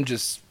nice. I'm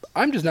just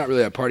not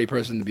really a party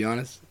person, to be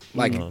honest.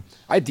 Like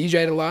I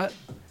DJ'd a lot,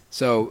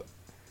 so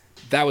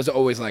that was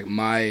always like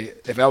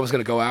if I was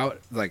gonna go out,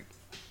 like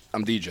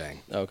I'm DJing.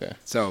 okay,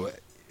 So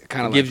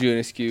kind of gives you an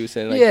excuse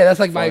and like, yeah, that's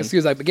like my fun.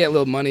 excuse. Like get a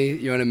little money,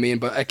 you know what I mean?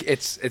 But like,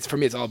 it's for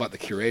me, it's all about the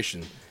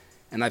curation.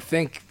 And I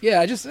think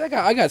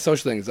I got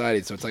social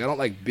anxiety, so it's like I don't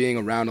like being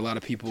around a lot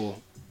of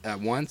people at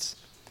once,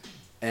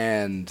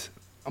 and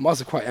I'm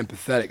also quite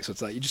empathetic, so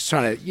it's like you're just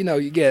trying to,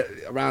 you get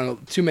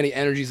around too many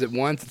energies at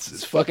once.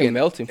 It's fucking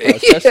melting pot,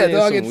 Yeah, especially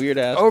dog, in it's some weird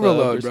ass overload,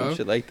 club or bro. some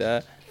shit like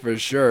that. for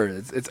sure.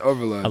 It's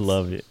overload. I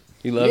love it.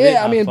 You love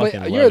Yeah, it? I mean, but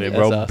fucking you're love it,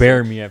 bro. That's awesome.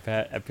 Bury me at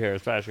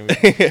Paris Fashion Week.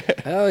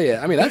 Hell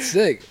yeah. I mean, that's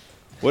sick.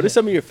 What are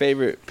some of your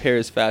favorite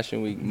Paris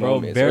Fashion Week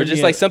moments, bury or just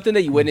me like at- something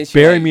that you witnessed?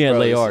 bury you're like, me at bro,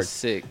 Les this is Arcs.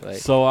 sick. Like,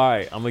 So all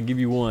right, I'm gonna give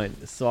you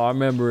one. So I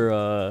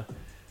remember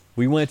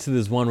we went to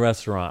this one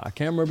restaurant. I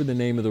can't remember the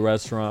name of the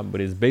restaurant,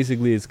 but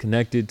it's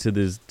connected to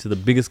the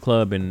biggest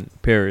club in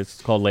Paris.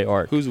 It's called Les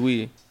Arcs. who's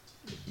we?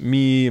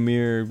 Me,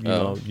 Amir, you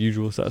know,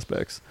 usual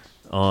suspects.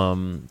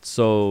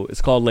 So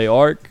it's called Les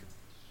Arcs,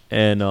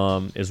 and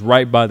it's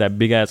right by that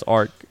big ass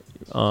arc.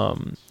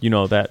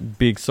 That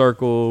big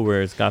circle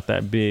where it's got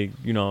that big,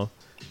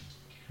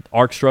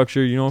 arc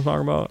structure. You know what I'm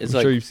talking about? It's I'm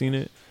like- sure you've seen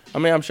it. I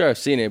mean, I'm sure I've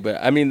seen it,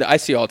 but I mean, I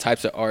see all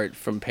types of art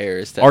from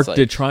Paris. That's Arc like,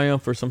 de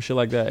Triomphe or some shit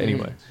like that.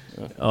 Anyway,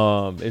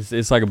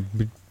 it's like a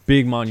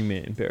big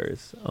monument in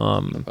Paris.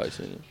 I've probably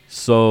seen it.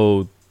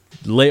 So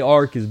Les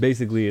Arcs is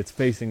basically it's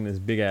facing this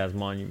big ass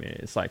monument.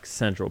 It's like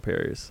central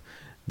Paris.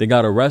 They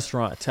got a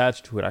restaurant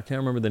attached to it. I can't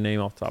remember the name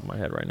off the top of my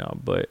head right now,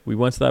 but we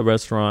went to that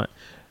restaurant.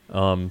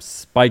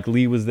 Spike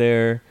Lee was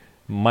there.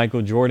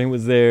 Michael Jordan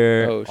was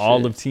there. Oh, All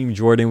shit. of Team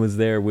Jordan was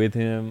there with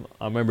him.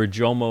 I remember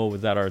Jomo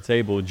was at our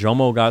table.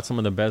 Jomo got some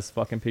of the best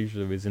fucking pictures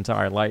of his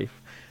entire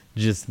life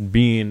just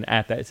being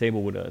at that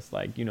table with us.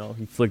 Like,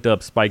 he flicked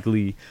up Spike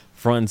Lee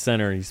front and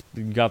center. He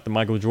got the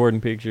Michael Jordan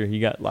picture. He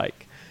got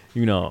like,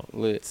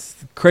 Lit.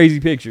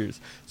 crazy pictures.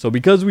 So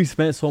because we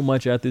spent so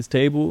much at this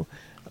table,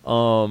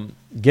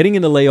 getting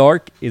into Les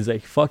Arcs is a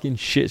fucking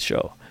shit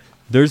show.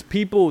 There's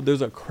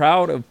a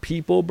crowd of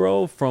people,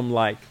 bro, from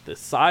like the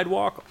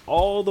sidewalk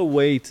all the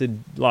way to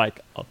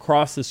like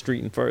across the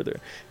street and further.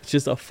 It's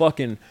just a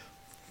fucking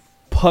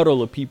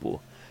puddle of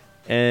people.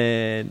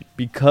 And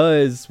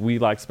because we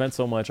like spent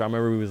so much, I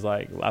remember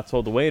I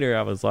told the waiter,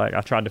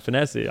 I tried to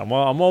finesse it. I'm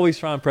always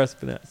trying to press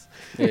finesse.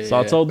 Yeah, So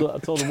yeah. I told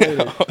the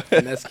waiter,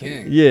 And that's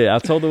king. yeah, I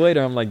told the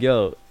waiter, I'm like,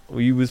 yo,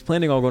 we was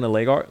planning on going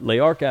to Les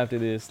Arcs after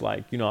this.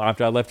 Like,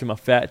 after I left him a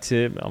fat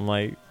tip, I'm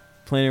like,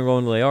 planning on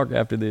going to Les Arcs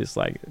after this.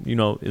 Like,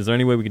 is there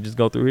any way we could just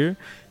go through here?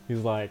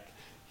 He's like,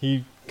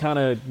 he kind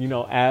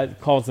of,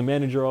 calls the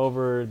manager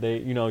over. They,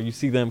 you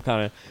see them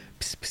kind of,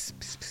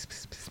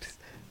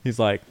 he's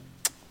like,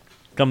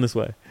 come this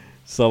way.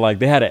 So, like,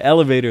 they had an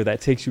elevator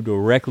that takes you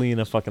directly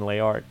into fucking Les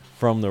Arcs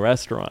from the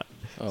restaurant.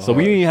 So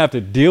we didn't even have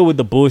to deal with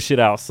the bullshit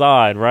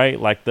outside, right?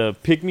 Like the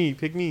pick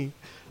me,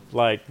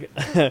 like,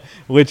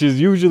 which is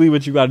usually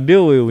what you got to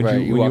deal with when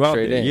Right, you when walk out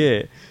straight there. in.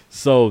 Yeah.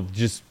 So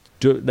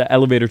the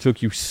elevator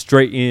took you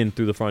straight in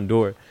through the front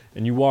door,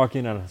 and you walk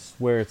in, and I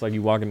swear it's like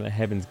you walking into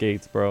heaven's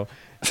gates, bro.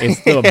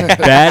 It's the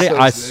baddest. So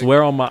I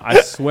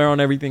sick. swear on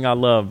everything I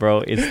love,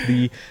 bro.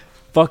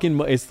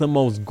 It's the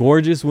most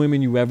gorgeous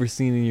women you've ever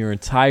seen in your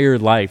entire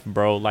life,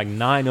 bro. Like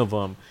 9 of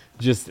them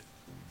just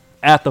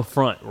at the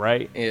front,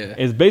 right? Yeah.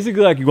 It's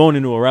basically like you're going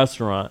into a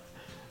restaurant,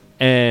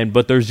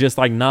 but there's just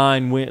like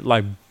 9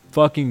 like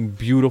fucking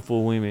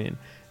beautiful women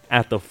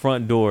at the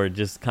front door,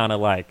 just kind of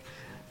like,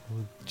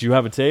 do you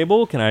have a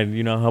table? Can I,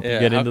 help Yeah, you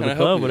get how into can the I help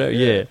club? you? Whatever.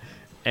 Yeah. Yeah.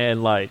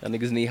 And like, Y'all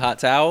niggas need hot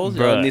towels.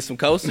 Bruh. Y'all need some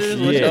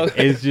coasters. What yeah, y'all-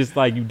 it's just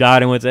like you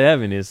died and went to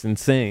heaven. It's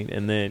insane.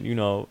 And then,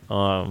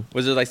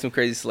 Was there like some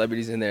crazy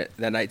celebrities in there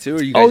that night too?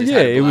 Or you guys oh just yeah,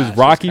 had a it was blast?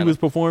 Rocky Just was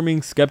performing,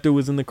 Skepta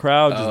was in the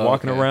crowd, just Oh,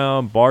 walking okay.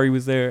 around. Barry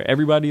was there.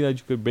 Everybody that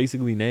you could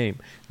basically name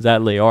is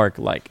at Les Arcs.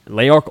 Like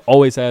Les Arcs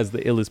always has the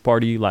illest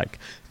party, like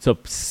to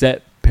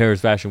set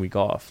Paris Fashion Week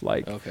off.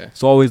 Like Okay.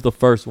 it's always the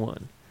first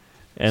one,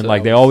 and So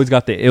like that they was- always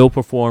got the ill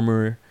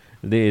performer.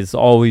 It's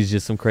always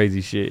just some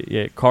crazy shit.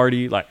 Yeah,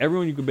 Cardi, like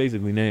everyone you could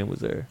basically name was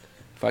there.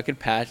 If I could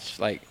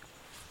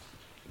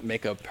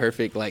make a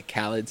perfect like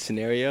Khaled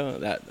scenario,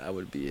 that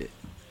would be it.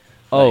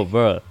 Oh, Like,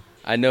 bruh.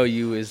 I know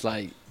you was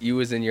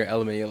in your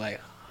element. You're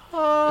like,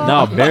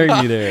 Nah, bury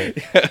me there.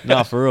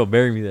 Nah, for real,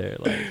 bury me there.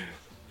 Like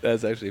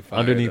that's actually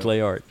fire. underneath though.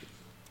 Les Arcs.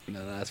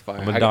 No, that's fire.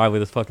 I'm gonna die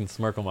with this fucking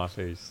smirk on my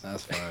face.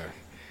 That's fire.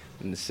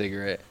 And the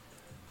cigarette,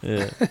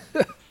 Yeah.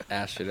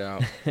 ash it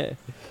out.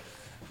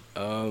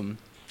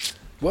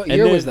 What And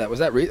year then- was that? Was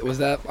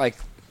that like?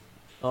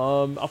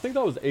 I think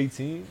that was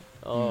 18.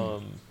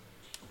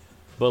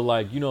 But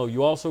like,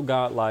 you also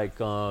got like,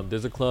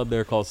 there's a club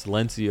there called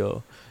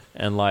Silencio,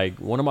 and like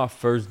one of my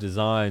first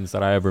designs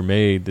that I ever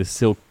made,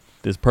 this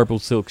purple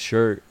silk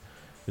shirt,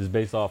 is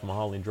based off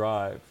Mulholland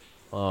Drive,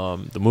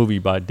 the movie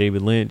by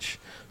David Lynch.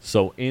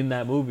 So in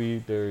that movie,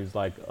 there's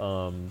like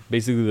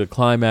basically the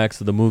climax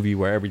of the movie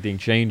where everything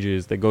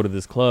changes. They go to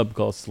this club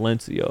called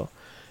Silencio,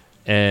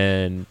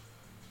 and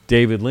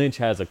David Lynch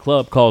has a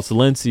club called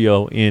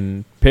Silencio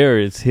in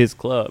Paris, his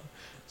club.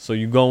 So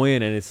you go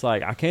in and it's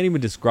like, I can't even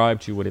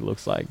describe to you what it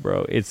looks like,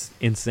 bro. It's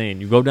insane.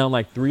 You go down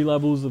like 3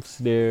 levels of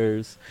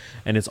stairs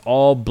and it's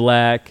all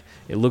black.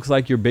 It looks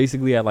like you're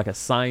basically at like a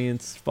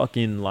science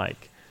fucking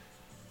like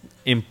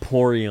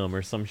emporium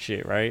or some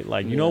shit, right?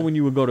 Like, you know when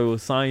you would go to a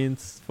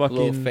science fucking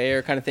little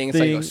fair kind of thing. It's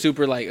like a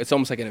super, like, it's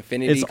almost like an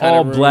infinity it's kind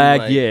all of room, black,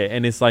 like, yeah,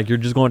 and it's like you're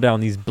just going down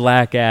these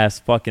black ass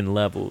fucking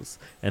levels,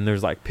 and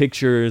there's like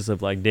pictures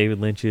of like David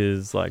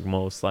Lynch's like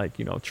most like,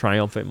 you know,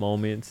 triumphant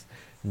moments.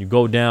 And you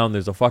go down,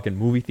 there's a fucking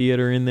movie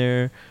theater in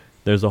there,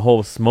 there's a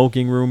whole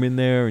smoking room in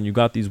there, and you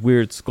got these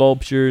weird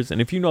sculptures.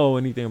 And if you know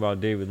anything about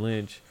David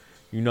Lynch,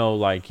 you know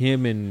like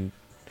him and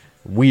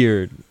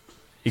weird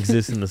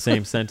exist in the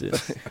same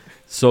sentence.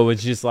 So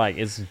it's just like,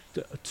 it's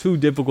too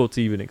difficult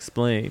to even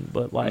explain,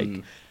 but like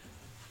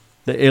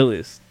the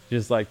illest,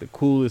 just like the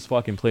coolest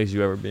fucking place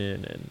you ever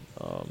been. And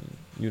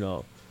you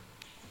know,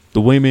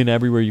 the women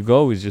everywhere you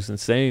go is just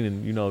insane.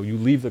 And you know, you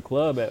leave the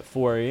club at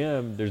 4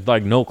 a.m. There's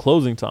like no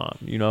closing time.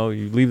 You know,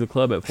 you leave the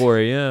club at 4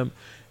 a.m.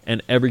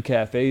 and every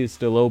cafe is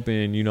still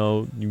open. You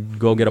know, you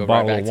go get a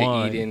bottle of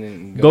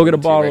wine, go get a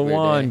bottle of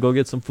wine, go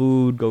get some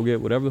food, go get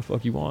whatever the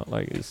fuck you want.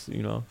 Like, it's,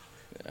 you know.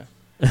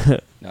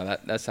 No,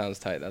 that sounds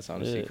tight. That's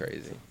honestly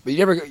crazy. But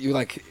you ever, you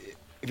like,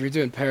 if you're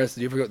doing Paris,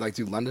 do you ever go like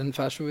do London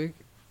Fashion Week?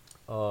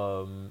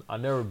 I've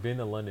never been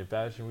to London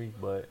Fashion Week,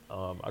 but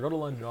I go to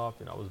London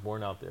often. I was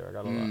born out there. I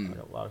got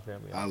a lot of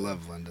family. I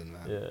love London,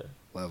 man. Yeah,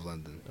 love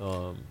London.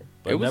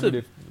 But I never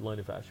did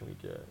London Fashion Week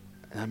yet.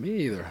 Not me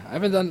either. I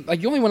haven't done, like,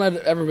 the only one I'd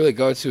ever really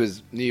go to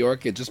is New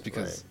York, just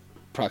because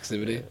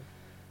proximity. Yeah.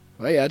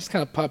 But yeah, I just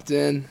kind of popped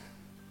in.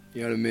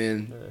 You know what I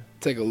mean? Yeah.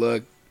 Take a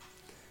look.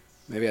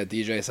 Maybe I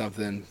DJ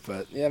something,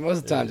 but yeah, most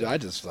of the time, dude, I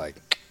just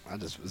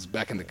was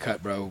back in the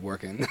cut, bro,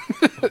 working.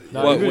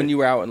 When you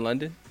were out in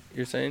London,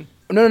 you're saying?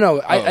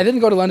 No. I didn't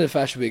go to London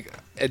Fashion Week.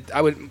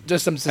 I would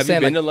just. I'm just Have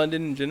saying, you been like, to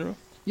London in general?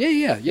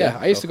 Yeah.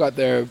 I used to go out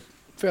there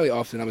fairly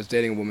often. I was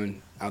dating a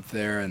woman out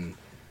there, and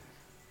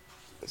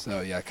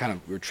so yeah, kind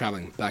of we were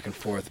traveling back and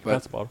forth. But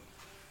That's bottle.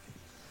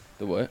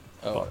 The what?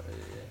 Oh, Bottle.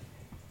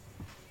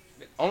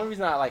 The only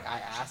reason I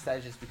asked that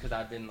is just because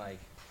I've been like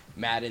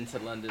mad into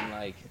London,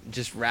 like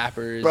just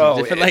rappers, bro,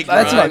 and different, like,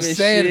 that's what I'm grime and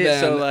saying, shit. man.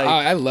 So like,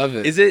 I love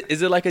it. Is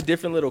it like a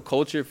different little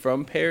culture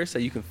from Paris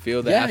that you can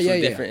feel the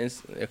absolute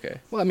difference? Okay.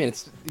 Well, I mean,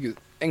 it's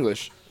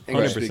English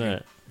 100%. speaking.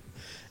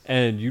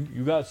 And you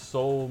got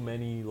so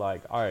many,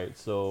 like, all right,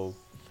 so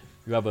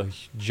you have a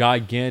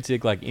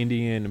gigantic like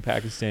Indian and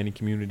Pakistani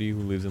community who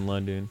lives in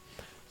London,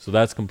 so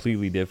that's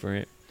completely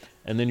different.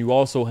 And then you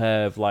also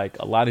have like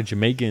a lot of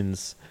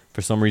Jamaicans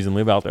for some reason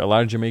live out there. A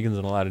lot of Jamaicans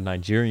and a lot of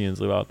Nigerians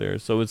live out there.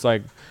 So it's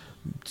like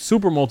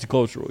super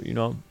multicultural, you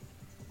know.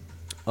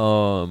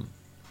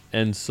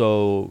 And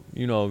so,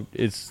 you know,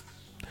 it's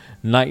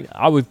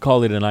I would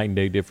call it a night and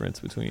day difference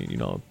between, you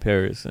know,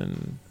 Paris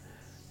and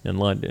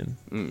London.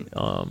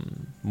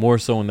 More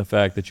so in the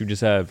fact that you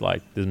just have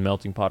like this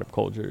melting pot of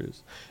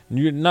cultures. And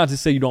you're not to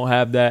say you don't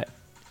have that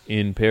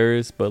in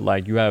Paris, but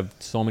like you have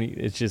so many.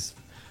 It's just,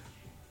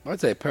 I'd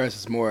say Paris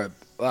is more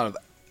a lot of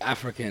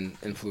African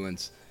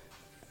influence.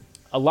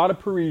 a lot of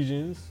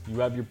Parisians. You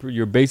have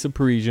your base of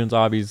Parisians,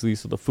 obviously.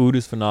 So the food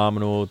is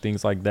phenomenal,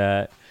 things like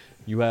that.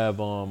 You have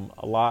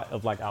a lot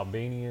of like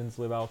Albanians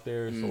live out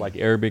there. So like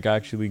Arabic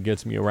actually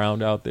gets me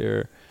around out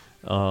there.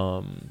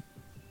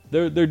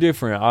 They're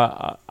different.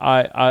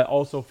 I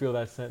also feel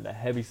that that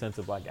heavy sense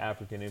of like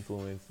African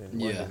influence in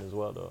London as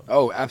well, though.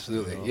 Oh,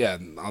 absolutely. You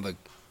know?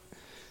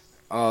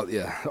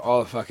 Yeah,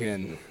 all of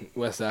fucking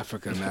West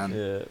Africa, man.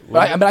 Yeah.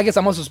 But I guess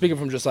I'm also speaking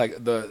from just like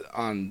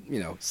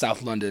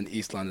South London,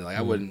 East London. Like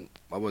I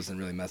wasn't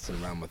really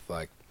messing around with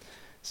like,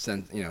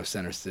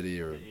 Center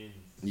City or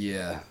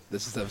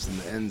this stuff's in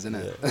the ends, isn't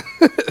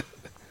it?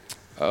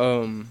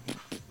 Yeah.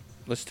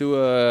 Let's do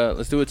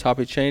a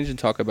topic change and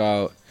talk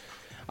about.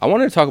 I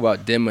wanted to talk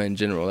about Dimma in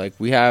general. Like,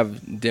 we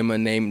have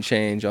Dimma name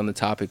change on the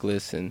topic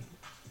list, and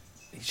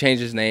he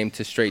changed his name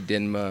to straight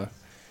Dimma.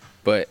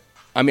 But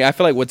I mean, I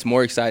feel like what's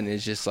more exciting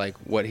is just like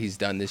what he's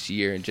done this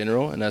year in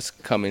general, and us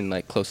coming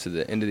like close to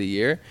the end of the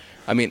year.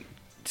 I mean,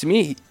 to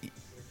me,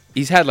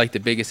 he's had like the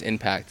biggest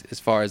impact as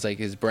far as like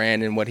his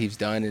brand and what he's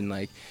done, and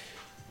like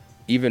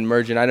even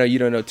merging. I know you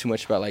don't know too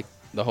much about like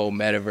the whole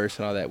metaverse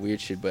and all that weird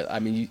shit, but I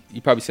mean,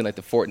 you probably seen like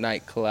the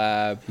Fortnite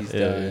collab he's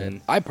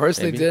done. I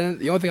personally didn't.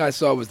 The only thing I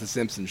saw was the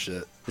Simpsons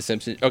shit. The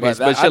Simpsons. Okay,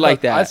 but shit like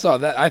that. I saw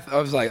that.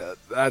 I was like,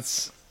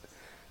 that's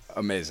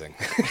amazing.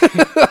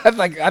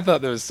 I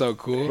thought that was so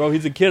cool. Bro,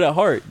 he's a kid at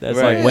heart. That's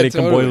Right. like what it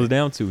Totally. boils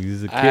down to.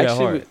 He's a kid I at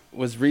actually heart.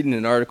 was reading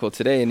an article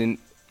today, and then,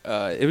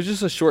 it was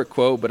just a short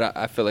quote, but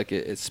I feel like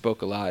it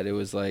spoke a lot. It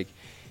was like,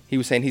 he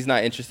was saying he's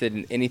not interested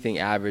in anything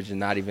average and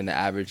not even the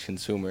average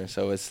consumer.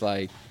 So it's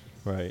like,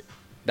 Right.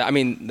 I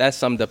mean, that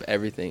summed up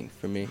everything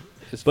for me.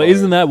 as But far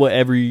isn't as- that what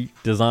every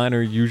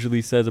designer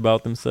usually says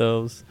about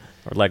themselves,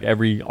 or like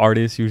every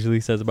artist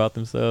usually says about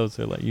themselves?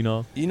 Or like, you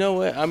know, You know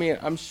what? I mean,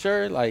 I'm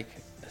sure like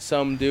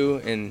some do,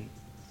 and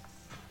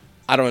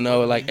I don't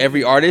know, like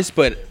every artist,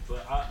 but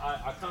But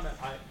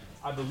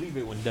I believe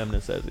it when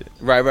Demna says it.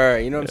 right.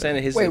 You know what I'm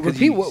saying? His, Wait, 'cause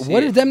repeat. you What, see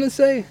what it. did Demna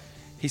say?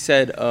 He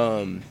said?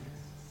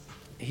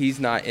 He's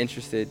not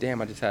interested.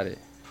 Damn, I just had it.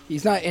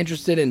 He's not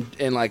interested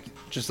in like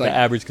just The like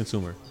average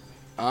consumer.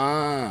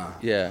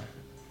 Yeah,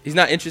 he's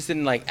not interested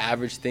in like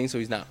average things, so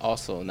he's not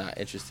also not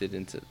interested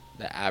into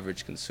the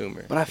average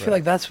consumer. But I feel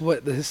like that's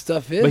what his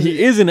stuff is. But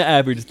he is an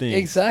average thing.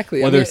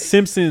 Exactly. I Whether mean, it's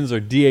Simpsons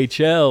or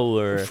DHL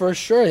or for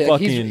sure. Like,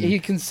 fucking- he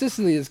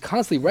consistently is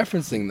constantly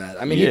referencing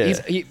that. I mean, Yeah.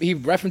 he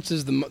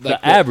references the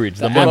average,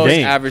 the most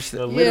mundane. average.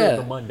 The literal, Yeah.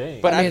 the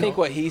mundane. But I I, mean- think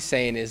what he's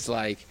saying is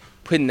like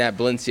putting that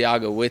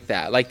Balenciaga with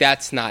that. Like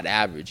that's not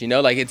average, you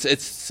know? Like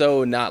it's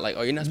so not like,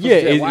 oh, you're not supposed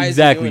Yeah, to do that. Why is he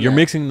exactly. doing You're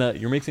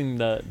that? mixing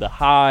the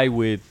high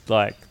with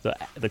like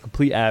the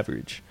complete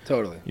average.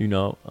 Totally. You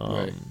know,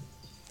 Right.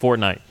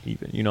 Fortnite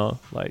even. You know,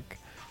 like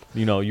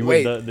you know you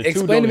Wait, the two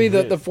explain to don't me the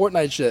exist.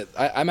 Fortnite shit.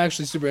 I'm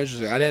actually super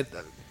interested. I did.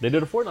 They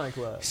did a Fortnite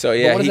collab. So But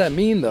yeah, what does he, that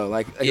mean though?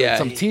 Like Yeah,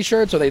 some he-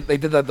 T-shirts, or they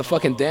did the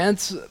fucking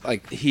dance?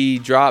 Like he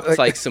dropped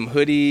like some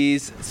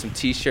hoodies, some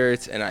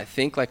T-shirts, and I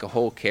think like a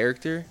whole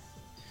character.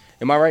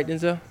 Am I right,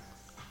 Denzel?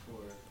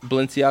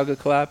 Balenciaga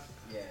collab.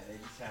 Yeah, they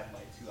just have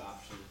like two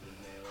options with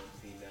male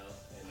and female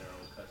and their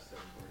own custom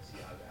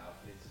Balenciaga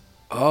outfits.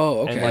 oh,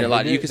 okay. And, And a like,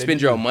 lot. they You did- can they spend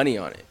did your this- own money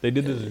on it. They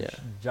did this Yeah.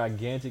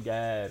 gigantic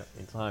ad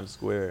in Times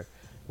Square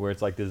where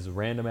it's like this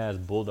random ass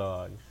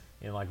bulldog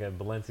in like a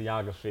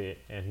Balenciaga fit,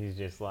 and he's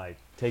just like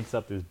takes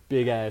up this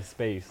big ass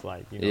space,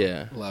 like you know.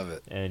 Yeah. Love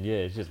it. And yeah,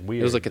 it's just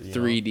weird. It was like a you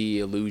know? 3D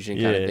illusion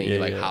kind Yeah, of thing. yeah, he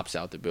like yeah. hops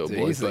out the Dude, billboard.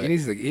 he, needs to, but, he,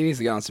 needs to, he needs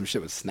to get on some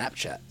shit with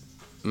Snapchat.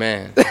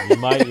 man, You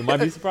might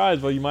be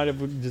surprised, but you might have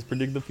just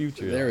predict the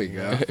future. There we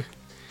go. 'Cause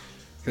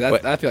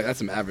But- I feel like that's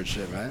some average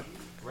shit, right?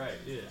 Right.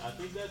 Yeah. I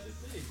think that's the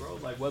thing, bro.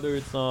 Like whether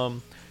it's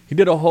he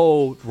did a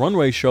whole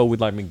runway show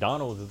with like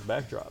McDonald's as a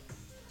backdrop,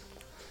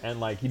 and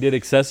like he did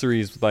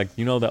accessories with, like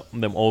you know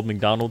them old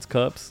McDonald's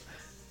cups.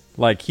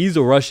 Like he's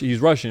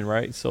Russian,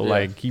 right? So Yeah.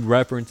 like he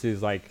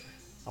references like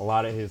a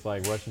lot of his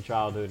like Russian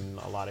childhood and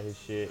a lot of his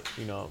shit.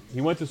 You know, he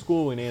went to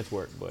school in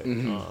Antwerp, but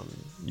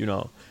you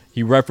know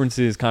he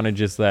references kind of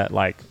just that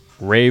like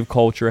rave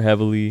culture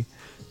heavily.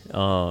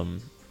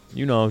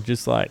 You know,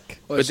 just like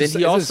Well, But it's then just,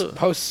 he it's also- just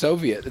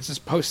post-Soviet. It's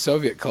just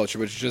post-Soviet culture,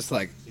 which is just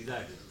like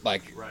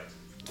exactly right.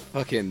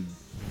 fucking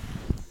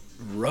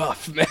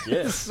rough, man. Yeah.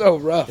 It's so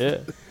rough. Yeah.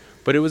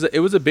 but it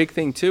was a big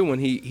thing too when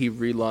he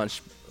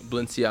relaunched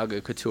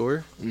Balenciaga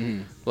Couture.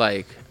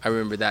 Like I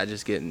remember that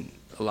just getting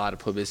a lot of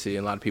publicity,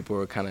 and a lot of people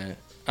were kind of,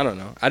 I don't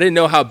know. I didn't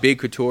know how big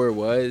Couture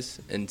was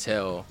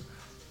until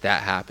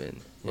that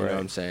happened. You know what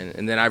I'm saying?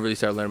 And then I really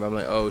started learning about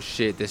it. I'm like, oh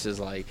shit, this is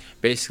like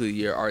basically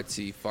your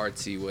artsy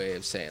fartsy way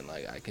of saying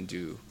like I can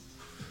do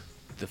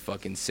the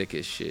fucking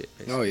sickest shit.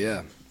 Oh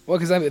yeah. Well,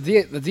 because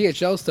the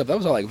DHL stuff, that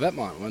was all like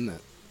Vetmont, wasn't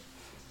it?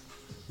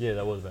 Yeah,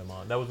 that was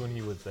Vetmont. That was when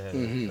he was the head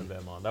of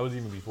Vetmont. That was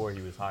even before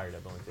he was hired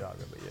at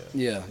Balenciaga. But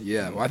yeah,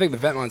 Yeah. Well, I think the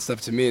Vetmont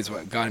stuff to me is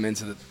what got him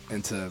into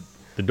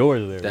the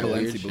doors are there. That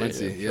right? Balenci, weird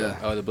shit. Balenci, yeah.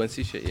 Oh, the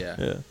Balenci shit, yeah.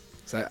 Yeah,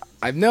 So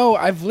I know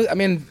I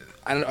mean,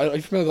 I don't know, are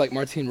you familiar with like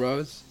Martine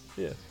Rose?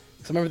 yeah.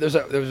 So I remember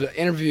there was an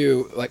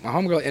interview, like my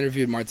homegirl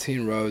interviewed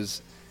Martine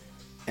Rose,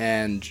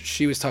 and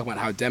she was talking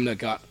about how Demna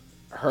got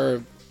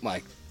her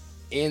like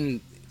in,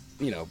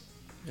 you know,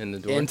 In the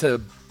door.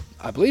 into,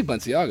 I believe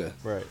Balenciaga.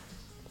 Right.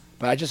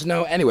 But I just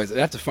know, anyways, I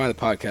have to find the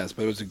podcast.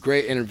 But it was a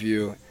great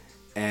interview,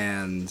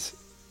 and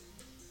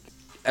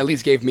at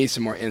least gave me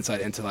some more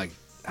insight into like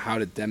how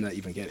did Demna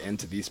even get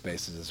into these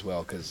spaces as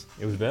well. Because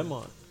It was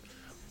Vetmont.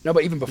 no,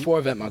 but even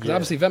before Vetmont, because Yeah.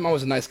 obviously Vetmont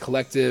was a nice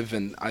collective,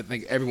 and I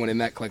think everyone in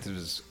that collective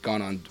has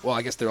gone on. Well,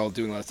 I guess they're all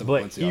doing a lot of stuff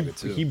But with Balenciaga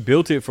too. he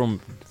built it from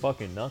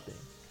fucking nothing.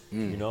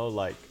 You know,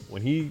 like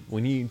when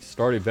he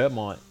started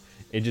Vetmont,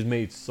 it just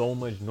made so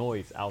much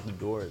noise out the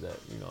door that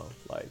you know,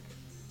 like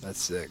That's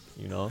sick.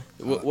 you know,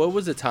 What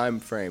was the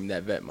time frame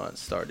that Vetmont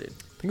started?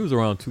 I think it was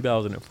around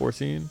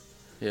 2014.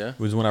 Yeah.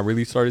 Was when I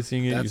really started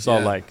seeing it. You That's- saw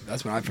yeah, like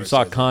that's when I you first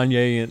saw saw it.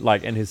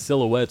 Kanye and his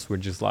silhouettes were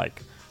just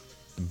like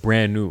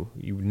brand new.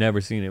 You've never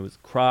seen it. It was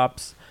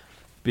crops,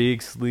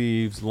 big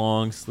sleeves,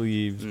 long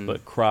sleeves,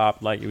 but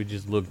cropped. Like it would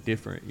just look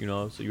different, you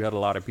know. So you had a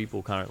lot of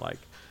people kind of like,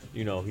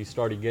 you know, he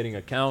started getting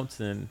accounts,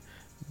 and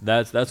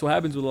that's what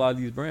happens with a lot of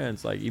these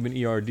brands. Like even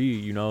ERD,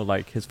 you know,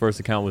 like his first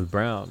account was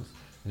Browns,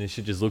 and it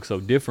should just look so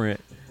different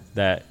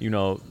that you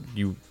know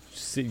you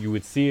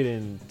would see it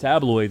in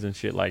tabloids and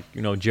shit. Like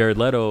you know, Jared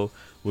Leto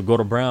would go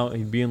to Brown.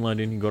 He'd be in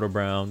London. He'd go to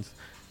Browns.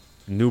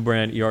 New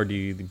brand ERD.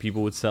 The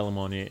people would sell him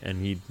on it, and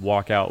he'd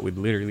walk out with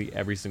literally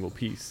every single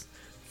piece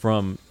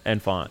from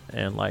Enfant,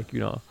 and like you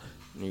know,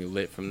 You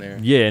lit from there.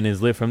 yeah, and it's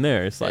lit from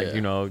there. It's like Yeah.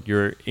 you know,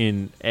 you're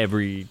in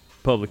every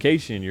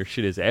publication. Your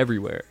shit is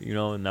everywhere, you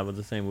know, and that was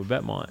the same with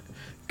Vetmont.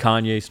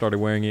 Kanye started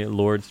wearing it.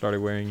 Lord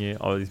started wearing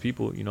it. All these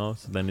people, you know.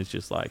 So then it's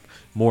just like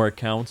more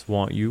accounts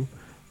want you,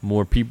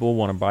 more people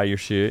want to buy your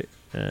shit,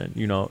 and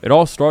you know, it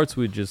all starts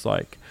with just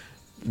like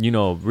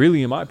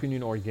really, in my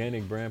opinion,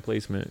 organic brand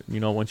placement.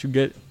 Once you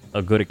get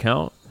a good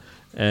account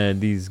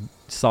and these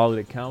solid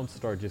accounts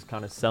start just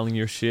kind of selling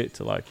your shit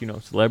to like,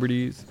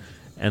 celebrities,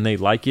 and they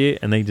like it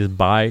and they just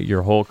buy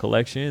your whole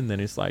collection, then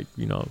it's like,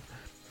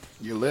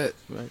 You're lit.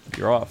 Right.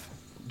 you're off.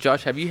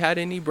 Josh, have you had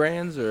any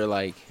brands, or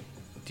like,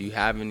 do you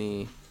have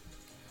any?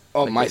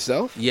 Oh, Like,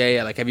 myself?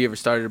 Yeah. Like, have you ever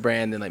started a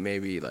brand and like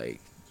maybe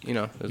like, there's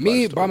a lot of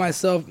Me by stories.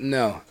 myself?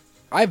 No.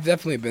 I've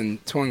definitely been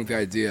toying with the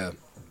idea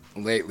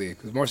lately,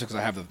 because more so because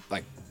I have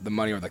the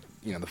money or the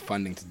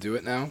funding to do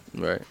it now.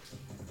 Right.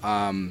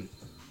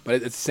 But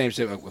it's the same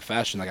shit with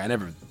fashion. Like, I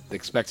never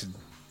expected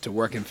to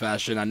work in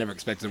fashion. I never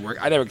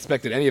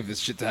expected any of this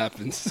shit to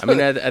happen. I mean,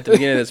 at the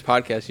beginning of this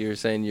podcast, you were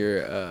saying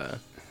you're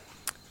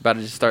about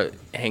to just start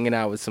hanging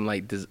out with some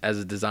like as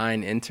a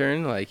design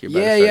intern. Like, you're about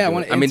to start I doing-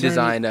 want to. I mean,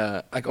 design.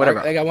 Whatever.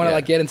 I want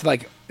to get into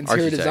like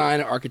interior Architect.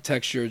 design,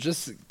 architecture. I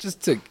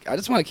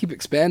just want to keep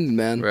expanding,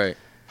 man. Right.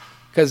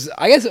 Because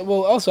I guess,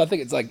 also I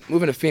think it's like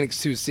moving to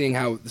Phoenix too, seeing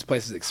how this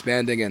place is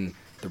expanding and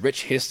the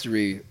rich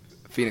history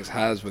Phoenix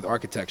has with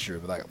architecture,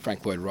 with like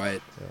Frank Lloyd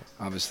Wright,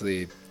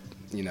 obviously,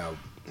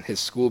 his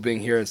school being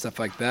here and stuff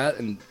like that.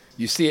 And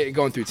you see it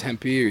going through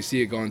Tempe, or you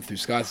see it going through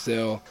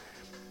Scottsdale,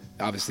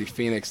 obviously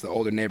Phoenix, the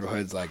older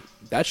neighborhoods. Like,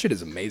 that shit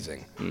is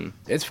amazing.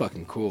 It's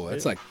fucking cool.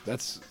 It's like,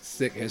 that's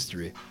sick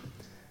history.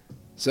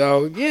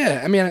 So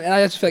yeah, I mean, and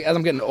I just feel like as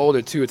I'm getting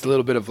older too, it's a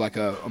little bit of like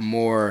a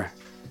more,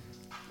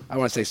 I don't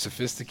want to say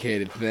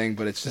sophisticated thing,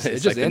 but it's just It's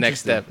it's like just the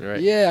next interesting. step,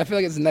 right? Yeah, I feel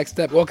like it's the next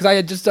step. Well, because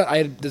I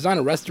had designed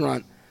a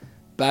restaurant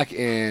back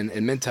in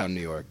Midtown, New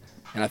York,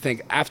 and I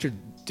think after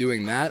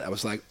doing that, I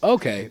was like,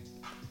 okay,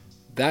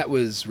 that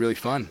was really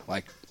fun.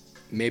 Like,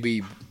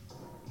 maybe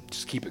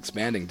just keep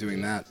expanding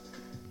doing that,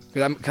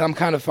 because I'm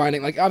kind of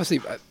finding, like,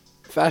 obviously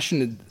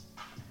fashion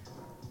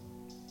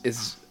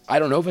is, I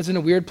don't know if it's in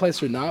a weird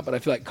place or not, but I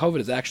feel like COVID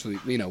is actually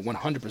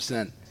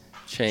 100%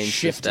 Change the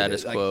shifted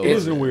status it. Like, quo.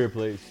 It's in a weird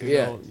place.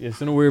 Yeah.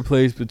 It's in a weird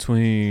place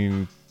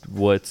between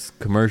what's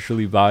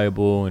commercially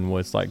viable and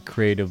what's like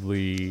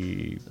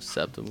creatively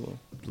acceptable.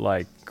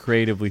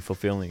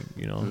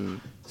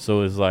 fulfilling,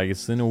 So it's like,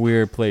 it's in a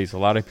weird place. A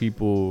lot of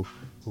people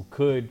who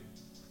could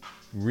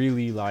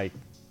really like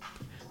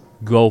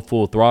go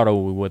full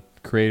throttle with what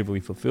creatively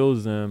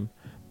fulfills them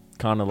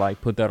kind of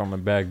like put that on the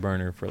back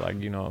burner for like,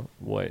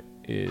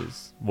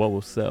 what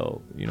will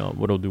sell,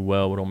 what'll do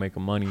well, what'll make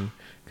them money.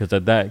 Because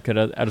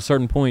at a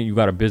certain point, you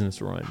got a business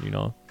to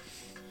run,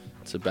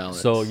 It's a balance.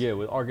 So yeah,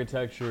 with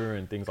architecture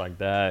and things like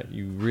that,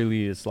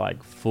 it's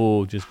like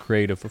full just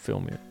creative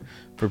fulfillment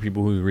for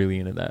people who's really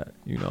into that,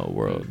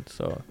 world.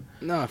 So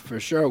No, for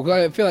sure.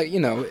 Well, I feel like,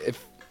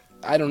 if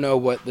I don't know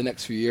what the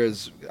next few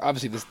years,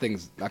 obviously this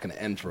thing's not going to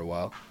end for a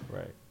while.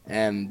 right.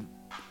 And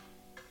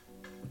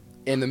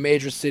in the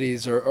major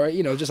cities or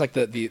just like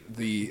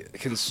the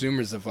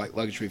consumers of like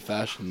luxury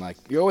fashion, like,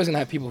 you're always going to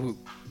have people who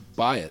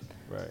buy it.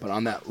 Right. But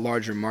on that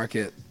larger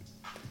market,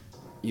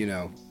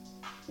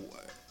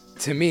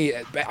 to me,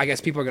 I guess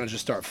people are going to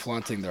just start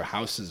flaunting their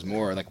houses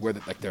more, like where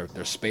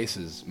their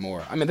spaces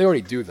more. I mean, they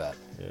already do that.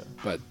 Yeah.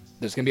 But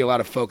there's going to be a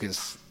lot of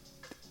focus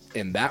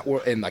in that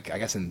in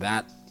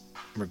that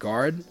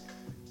regard.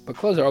 But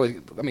clothes are always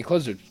going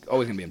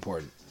to be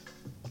important.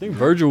 I think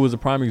Virgil was a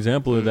prime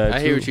example of that. I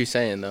too. hear what you're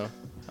saying, though.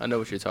 I know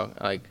what you're talking.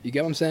 Like, You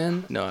get what I'm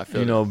saying? no, I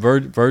feel.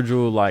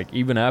 Virgil, like,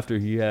 even after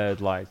he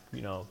had like,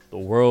 the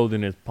world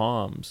in his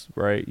palms,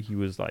 right? He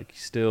was like, he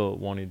still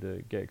wanted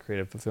to get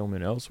creative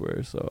fulfillment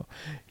elsewhere. So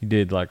he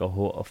did like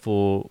a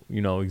full,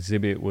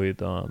 exhibit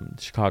with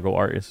Chicago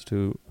Art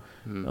Institute.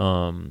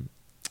 Oh,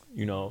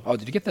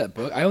 did you get that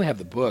book? I only have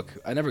the book.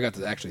 I never got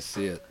to actually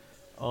see it.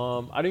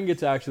 I didn't get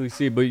to actually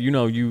see it, but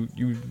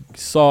you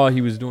saw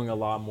he was doing a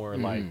lot more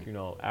like,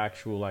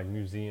 actual like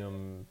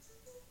museum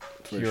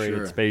For curated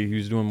sure. space. He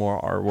was doing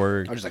more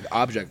artwork. Or just like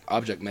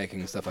object making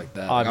and stuff like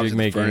that. Like, Object obviously the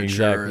making,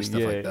 furniture, exactly.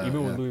 stuff Yeah, like that.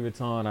 even with yeah. Louis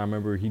Vuitton, I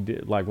remember he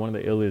did like one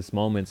of the illest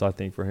moments I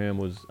think for him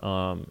was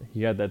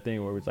he had that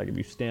thing where it was like, if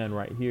you stand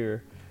right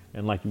here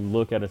and like you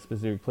look at a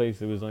specific place,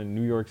 it was in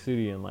New York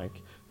City, and like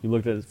you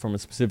looked at it from a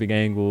specific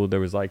angle, there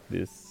was like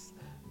this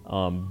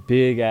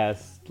big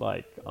ass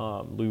like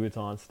Louis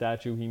Vuitton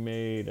statue he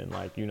made, and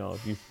like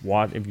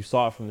if you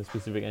saw it from the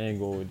specific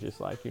angle, it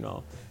just like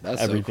That's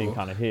so everything cool.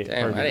 kind of hit. Damn,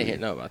 I perfectly.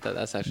 didn't know about that.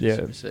 That's actually Yeah.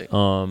 super sick.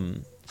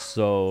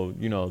 So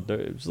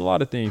there's a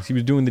lot of things. He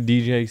was doing the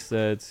DJ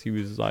sets. He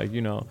was like,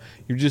 you're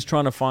just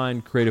trying to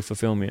find creative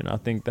fulfillment. I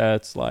think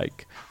that's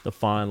like the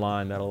fine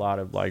line that a lot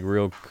of like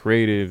real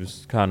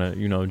creatives kind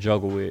of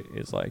juggle with.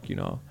 Is like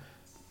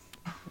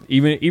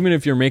even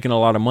if you're making a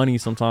lot of money,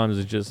 sometimes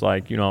it's just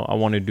like I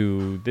want to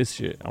do this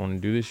shit. I want to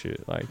do this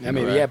shit. Like I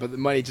mean, Right. yeah, but the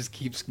money just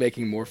keeps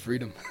making more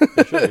freedom.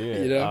 sure, yeah,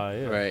 you know?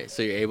 yeah. Right.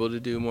 So you're able to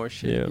do more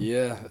shit.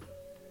 Yeah. Yeah.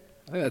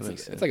 I think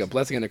Makes it's like a sense.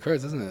 blessing and a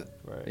curse, isn't it?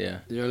 Right. Yeah.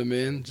 You know what I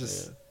mean?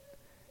 Just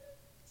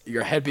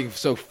your head being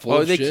so full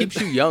Well, of they shit. keeps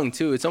you young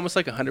too. It's almost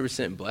like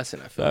 100% blessing.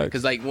 I feel Facts.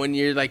 because like when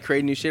you're like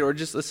creating new shit, or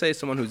just let's say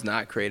someone who's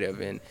not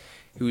creative and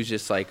who's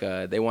just like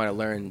they want to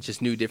learn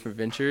just new different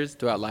ventures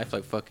throughout life.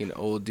 Like fucking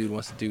old dude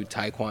wants to do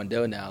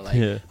taekwondo now. Like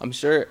Yeah. I'm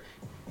sure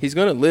he's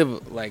gonna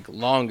live like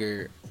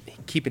longer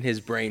keeping his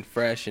brain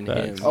fresh and Facts.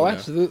 him. Oh, you know?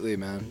 absolutely,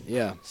 man.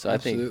 Yeah. So I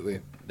think- absolutely.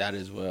 That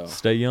as well.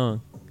 Stay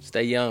young.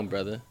 Stay young,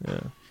 brother.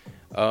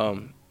 Yeah.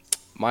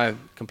 My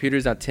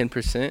computer's at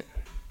 10%.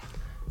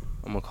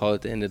 I'm gonna call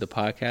it the end of the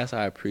podcast.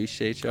 I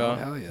appreciate y'all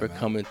hell yeah, for man.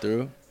 coming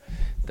through.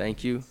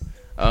 Thank you.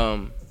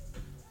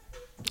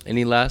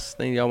 Any last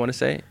thing y'all want to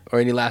say, or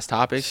any last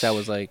topics that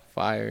was like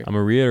fire? I'm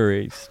gonna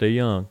reiterate. Stay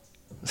young.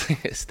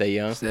 Stay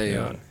young. Stay Yeah.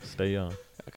 young. Stay young.